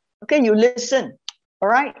Lord. Okay, you listen. All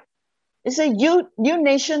right. It says, you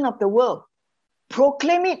nation of the world,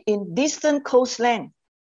 proclaim it in distant coastland.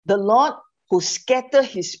 The Lord who scattered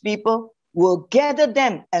his people will gather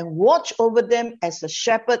them and watch over them as a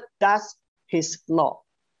shepherd does his flock.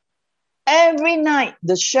 Every night,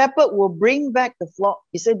 the shepherd will bring back the flock.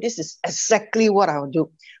 He said, this is exactly what I will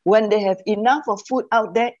do. When they have enough of food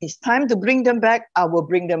out there, it's time to bring them back. I will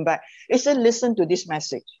bring them back. He said, listen to this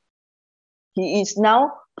message. He is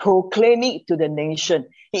now proclaiming it to the nation.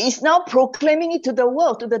 He is now proclaiming it to the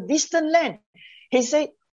world, to the distant land. He said,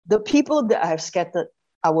 the people that I have scattered,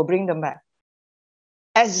 I will bring them back.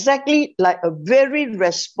 Exactly like a very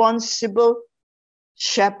responsible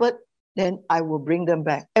shepherd, then I will bring them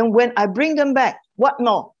back. And when I bring them back, what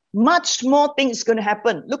more? Much more things going to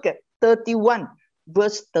happen. Look at 31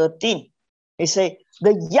 verse 13. He said,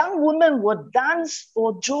 the young woman will dance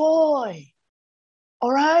for joy.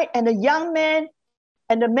 All right, and the young man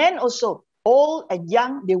and the men also, old and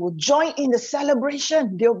young, they will join in the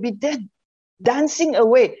celebration. They'll be there dancing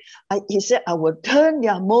away. He said, I will turn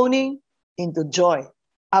their mourning into joy.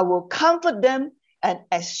 I will comfort them and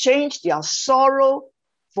exchange their sorrow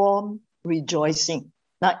for rejoicing.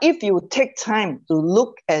 Now, if you take time to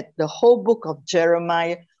look at the whole book of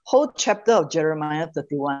Jeremiah, whole chapter of Jeremiah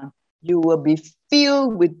 31, you will be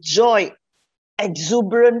filled with joy,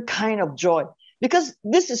 exuberant kind of joy. Because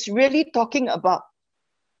this is really talking about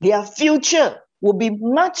their future will be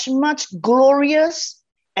much, much glorious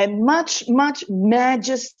and much, much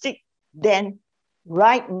majestic than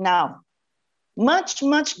right now. Much,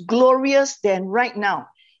 much glorious than right now.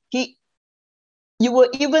 You will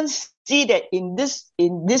even see that in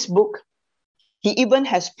this book, he even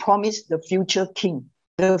has promised the future king,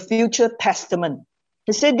 the future testament.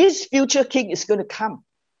 He said this future king is going to come.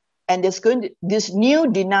 And this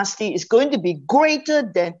new dynasty is going to be greater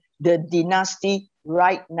than the dynasty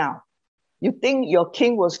right now. You think your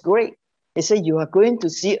king was great. He said you are going to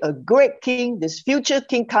see a great king, this future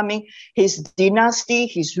king coming. His dynasty,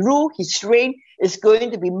 his rule, his reign is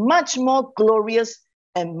going to be much more glorious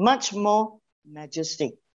and much more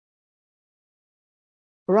majestic.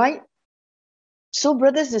 Right? So,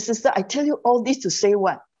 brothers and sisters, I tell you all this to say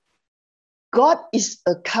what? God is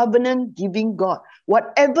a covenant-giving God.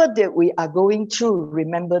 Whatever that we are going through,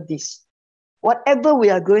 remember this. Whatever we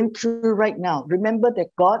are going through right now, remember that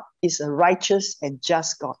God is a righteous and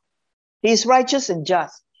just God. He is righteous and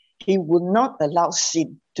just. He will not allow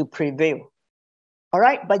sin to prevail. All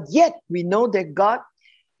right? But yet, we know that God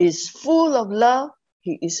is full of love.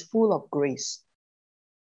 He is full of grace.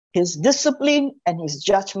 His discipline and his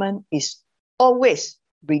judgment is always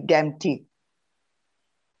redemptive.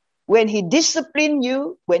 When he discipline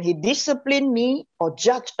you, when he discipline me or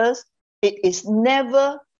judge us, it is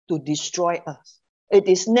never to destroy us. It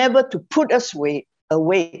is never to put us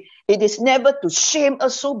away. It is never to shame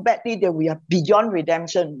us so badly that we are beyond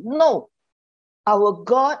redemption. No. Our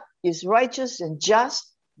God is righteous and just,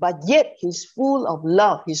 but yet he's full of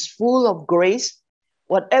love. He's full of grace.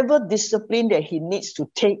 Whatever discipline that he needs to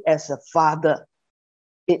take as a father,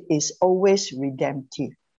 it is always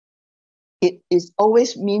redemptive. It is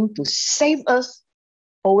always mean to save us,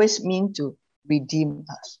 always mean to redeem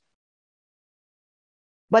us.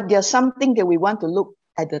 But there's something that we want to look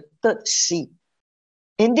at the third C.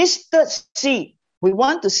 In this third C, we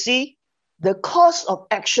want to see the course of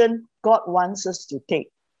action God wants us to take.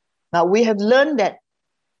 Now, we have learned that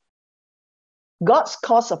God's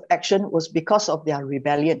course of action was because of their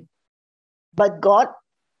rebellion. But God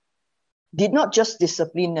did not just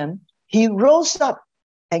discipline them. He rose up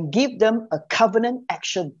and gave them a covenant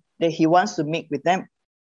action that he wants to make with them.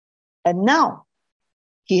 And now,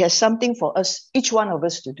 he has something for us, each one of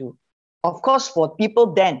us to do. Of course, for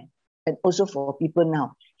people then, and also for people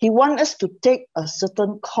now. He wants us to take a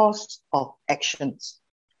certain course of actions.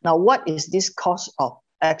 Now, what is this course of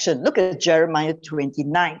action? Look at Jeremiah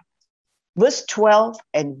 29, verse 12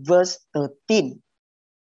 and verse 13.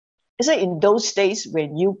 It says, in those days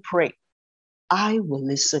when you pray, I will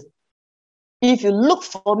listen. If you look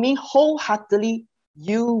for me wholeheartedly,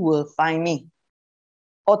 you will find me.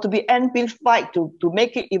 Or to be amplified, to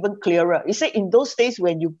make it even clearer. He said, in those days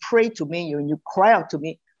when you pray to me, when you cry out to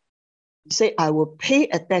me, he said, I will pay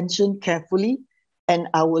attention carefully and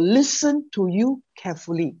I will listen to you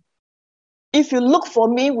carefully. If you look for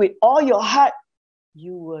me with all your heart,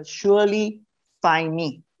 you will surely find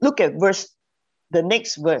me. Look at the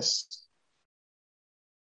next verse.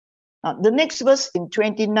 Now, the next verse in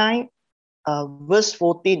 29, verse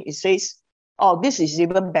 14, it says, oh, this is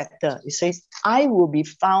even better. It says, I will be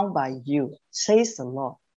found by you, says the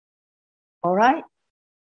Lord. All right?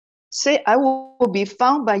 Say, I will be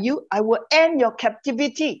found by you. I will end your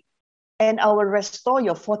captivity and I will restore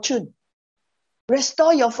your fortune.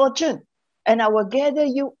 Restore your fortune. And I will gather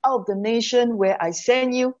you out of the nation where I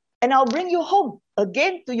send you, and I'll bring you home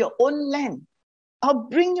again to your own land. I'll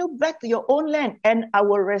bring you back to your own land and I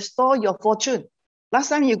will restore your fortune. Last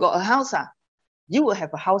time you got a house, you will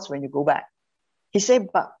have a house when you go back. He said,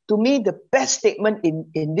 but to me, the best statement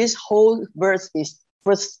in this whole verse is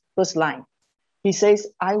first line. He says,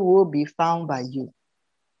 I will be found by you.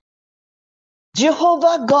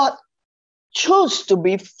 Jehovah God chose to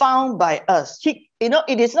be found by us.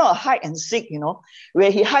 It is not a hide and seek,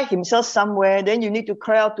 where he hide himself somewhere, then you need to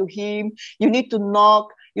cry out to him, you need to knock,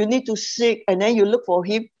 you need to seek, and then you look for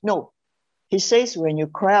him. No. He says, when you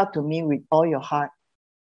cry out to me with all your heart,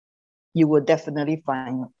 you will definitely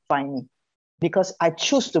find me. Because I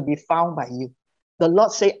choose to be found by you. The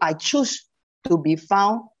Lord said, I choose to be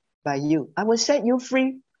found by you. I will set you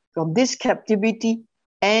free from this captivity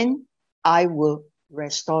and I will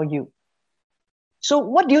restore you. So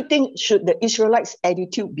what do you think should the Israelites'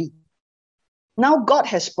 attitude be? Now God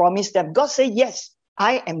has promised them. God said, yes,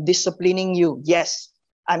 I am disciplining you. Yes,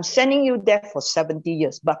 I'm sending you there for 70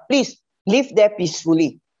 years. But please live there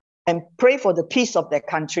peacefully and pray for the peace of their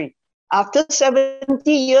country. After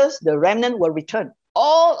 70 years, the remnant will return.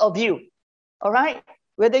 All of you. All right?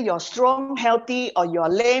 Whether you're strong, healthy, or you're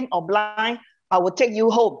lame or blind, I will take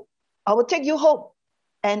you home. I will take you home.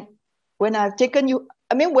 And when I've taken you,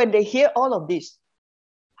 when they hear all of this,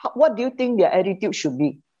 what do you think their attitude should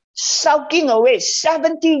be? Sulking away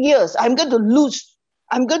 70 years. I'm going to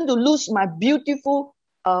lose my beautiful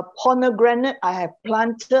pomegranate I have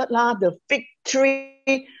planted, the fig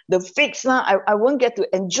tree, the figs, I won't get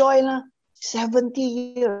to enjoy 70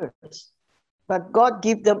 years. But God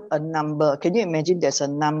gave them a number. Can you imagine there's a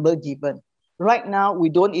number given? Right now, we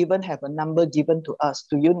don't even have a number given to us.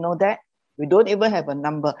 Do you know that? We don't even have a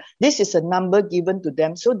number. This is a number given to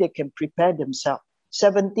them so they can prepare themselves.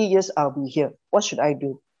 70 years I'll be here. What should I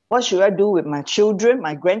do? What should I do with my children,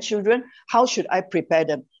 my grandchildren? How should I prepare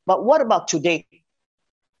them? But what about today?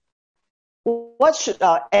 What should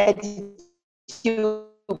our attitude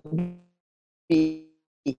be?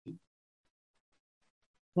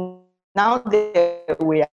 Now that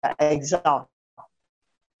we are exiled.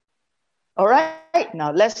 All right,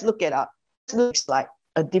 now let's look at looks like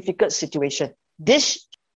a difficult situation. This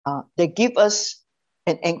they give us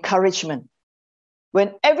an encouragement.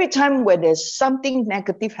 When every time when there's something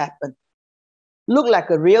negative happen, look like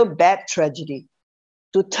a real bad tragedy,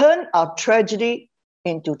 to turn our tragedy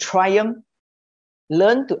into triumph,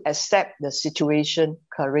 learn to accept the situation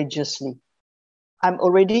courageously. I'm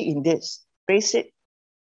already in this. Face it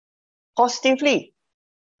positively.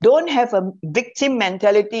 Don't have a victim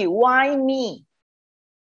mentality. Why me?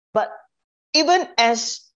 But even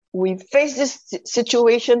as we face this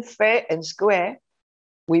situation fair and square,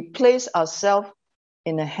 we place ourselves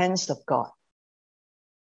in the hands of God.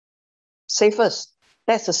 Safest.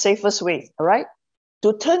 That's the safest way, all right?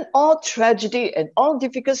 To turn all tragedy and all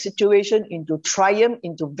difficult situation into triumph,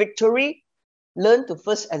 into victory, learn to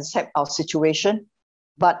first accept our situation,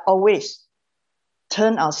 but always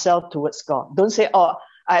turn ourselves towards God. Don't say, oh,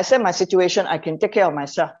 I accept my situation, I can take care of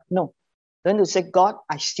myself. No. Learn to say, God,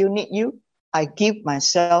 I still need you. I give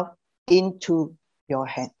myself into your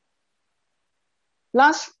hand.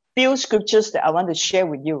 Last few scriptures that I want to share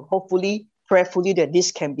with you, hopefully, prayerfully, that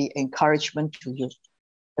this can be encouragement to you.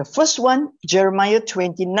 The first one, Jeremiah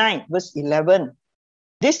 29, verse 11.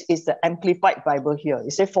 This is the Amplified Bible here.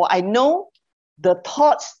 It says, for I know the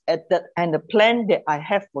thoughts and the plan that I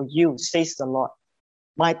have for you, says the Lord.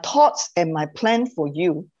 My thoughts and my plan for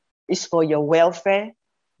you is for your welfare,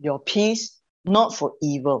 your peace, not for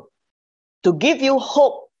evil. To give you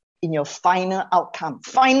hope in your final outcome.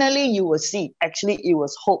 Finally, you will see, actually, it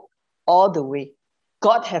was hope all the way.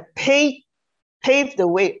 God has paved the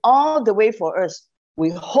way, all the way for us. We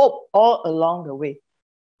hope all along the way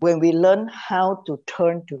when we learn how to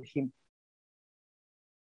turn to Him.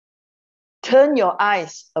 Turn your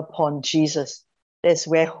eyes upon Jesus. That's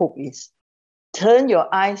where hope is. Turn your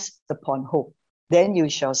eyes upon hope. Then you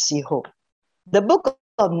shall see hope. The book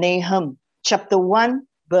of Nahum, chapter 1,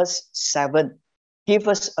 verse 7, gives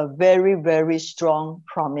us a very, very strong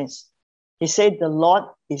promise. He said, the Lord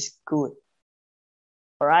is good.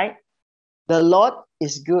 All right? The Lord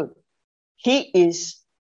is good. He is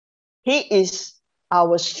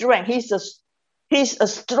our strength. He's a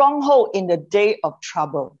stronghold in the day of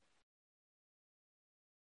trouble.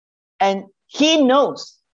 And He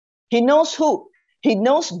knows who? He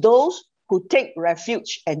knows those who take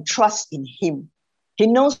refuge and trust in Him. He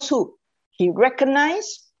knows who? He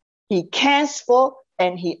recognizes, He cares for,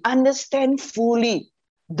 and He understands fully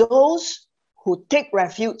those who take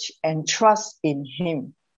refuge and trust in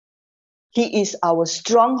Him. He is our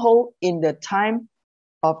stronghold in the time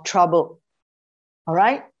of trouble. All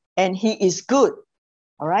right? And He is good.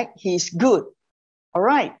 All right? He is good. All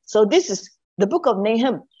right? So this is the book of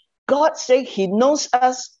Nahum. God said He knows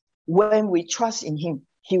us when we trust in Him.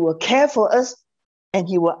 He will care for us and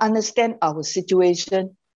He will understand our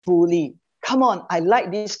situation fully. Come on, I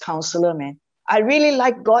like this counselor, man. I really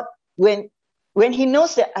like God when He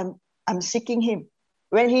knows that I'm seeking Him.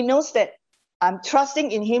 When He knows that I'm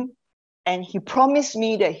trusting in Him and He promised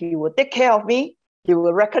me that He will take care of me. He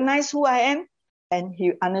will recognize who I am and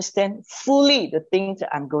He understands fully the things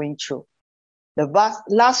that I'm going through. The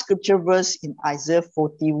last scripture verse in Isaiah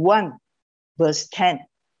 41, verse 10.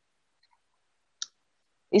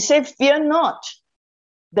 It says, fear not,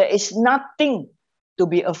 there is nothing to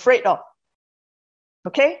be afraid of.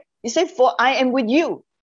 Okay? It says, for I am with you.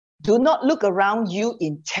 Do not look around you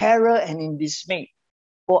in terror and in dismay,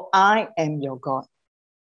 for I am your God.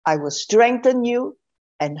 I will strengthen you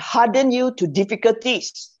and harden you to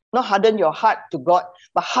difficulties. Not harden your heart to God,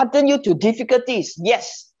 but harden you to difficulties.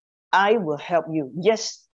 Yes, I will help you.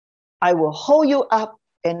 Yes, I will hold you up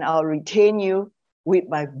and I'll retain you with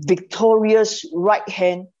my victorious right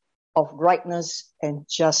hand of rightness and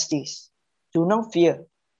justice. Do not fear.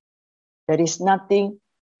 There is nothing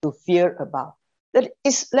to fear about.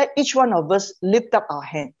 Let each one of us lift up our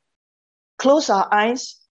hand. Close our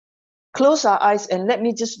eyes, and let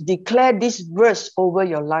me just declare this verse over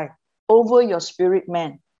your life, over your spirit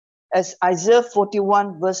man. As Isaiah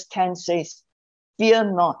 41 verse 10 says, fear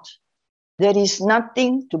not. There is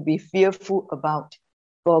nothing to be fearful about,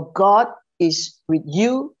 for God is with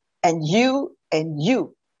you and you and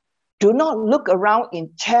you. Do not look around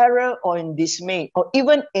in terror or in dismay, or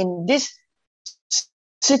even in this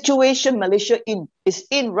situation Malaysia is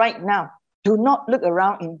in right now. Do not look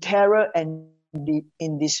around in terror and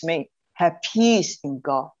in dismay. Have peace in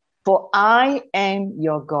God, for I am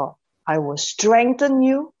your God. I will strengthen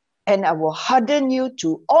you and I will harden you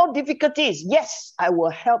to all difficulties. Yes, I will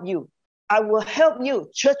help you. I will help you,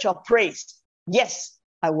 Church of Praise. Yes,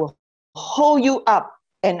 I will hold you up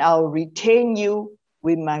and I'll retain you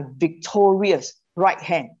with my victorious right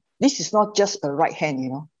hand. This is not just a right hand, you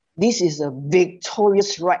know. This is a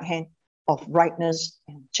victorious right hand of rightness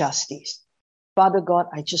and justice. Father God,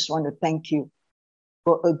 I just want to thank you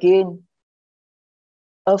for again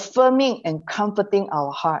affirming and comforting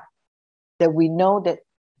our heart that we know that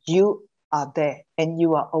you are there and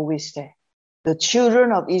you are always there. The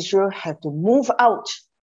children of Israel have to move out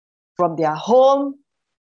from their home,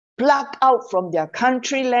 plucked out from their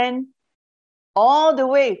country land, all the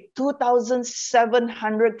way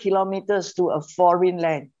 2,700 kilometers to a foreign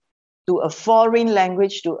land, to a foreign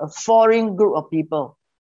language, to a foreign group of people.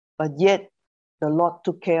 But yet, the Lord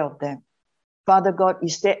took care of them. Father God,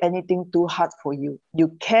 is there anything too hard for you?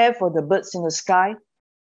 You care for the birds in the sky.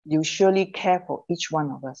 You surely care for each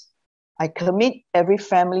one of us. I commit every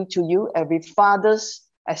family to you, every fathers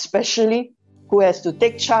especially, who has to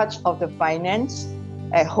take charge of the finance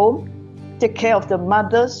at home, take care of the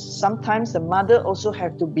mothers. Sometimes the mother also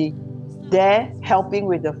have to be there helping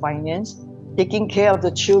with the finance, taking care of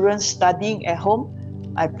the children studying at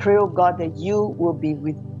home. I pray, oh God, that you will be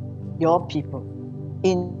with your people.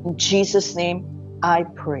 In Jesus' name, I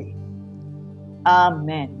pray.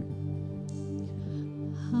 Amen.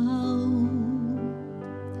 How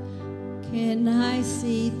can I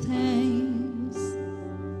say thanks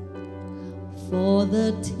for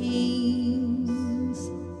the things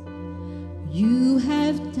you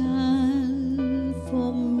have done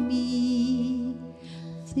for me?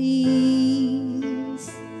 Things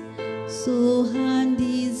so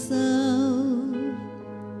undeserved,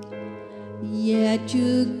 yet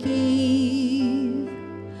you gave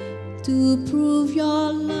to prove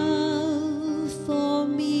your love for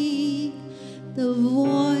me. The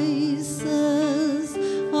voices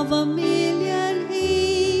of a million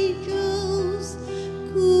angels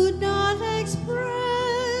could not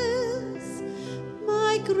express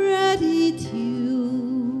my gratitude.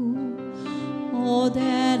 All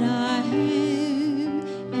that I am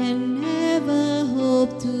and never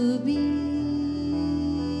hope to be,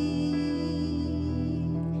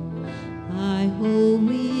 I owe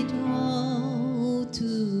it all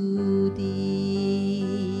to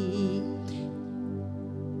thee.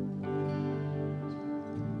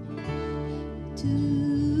 To